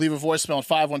 Leave a voicemail at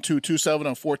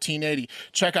 512-270-1480.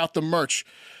 Check out the merch.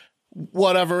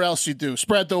 Whatever else you do,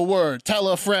 spread the word. Tell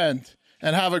a friend.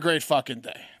 And have a great fucking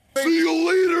day. See you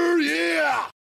later, yeah!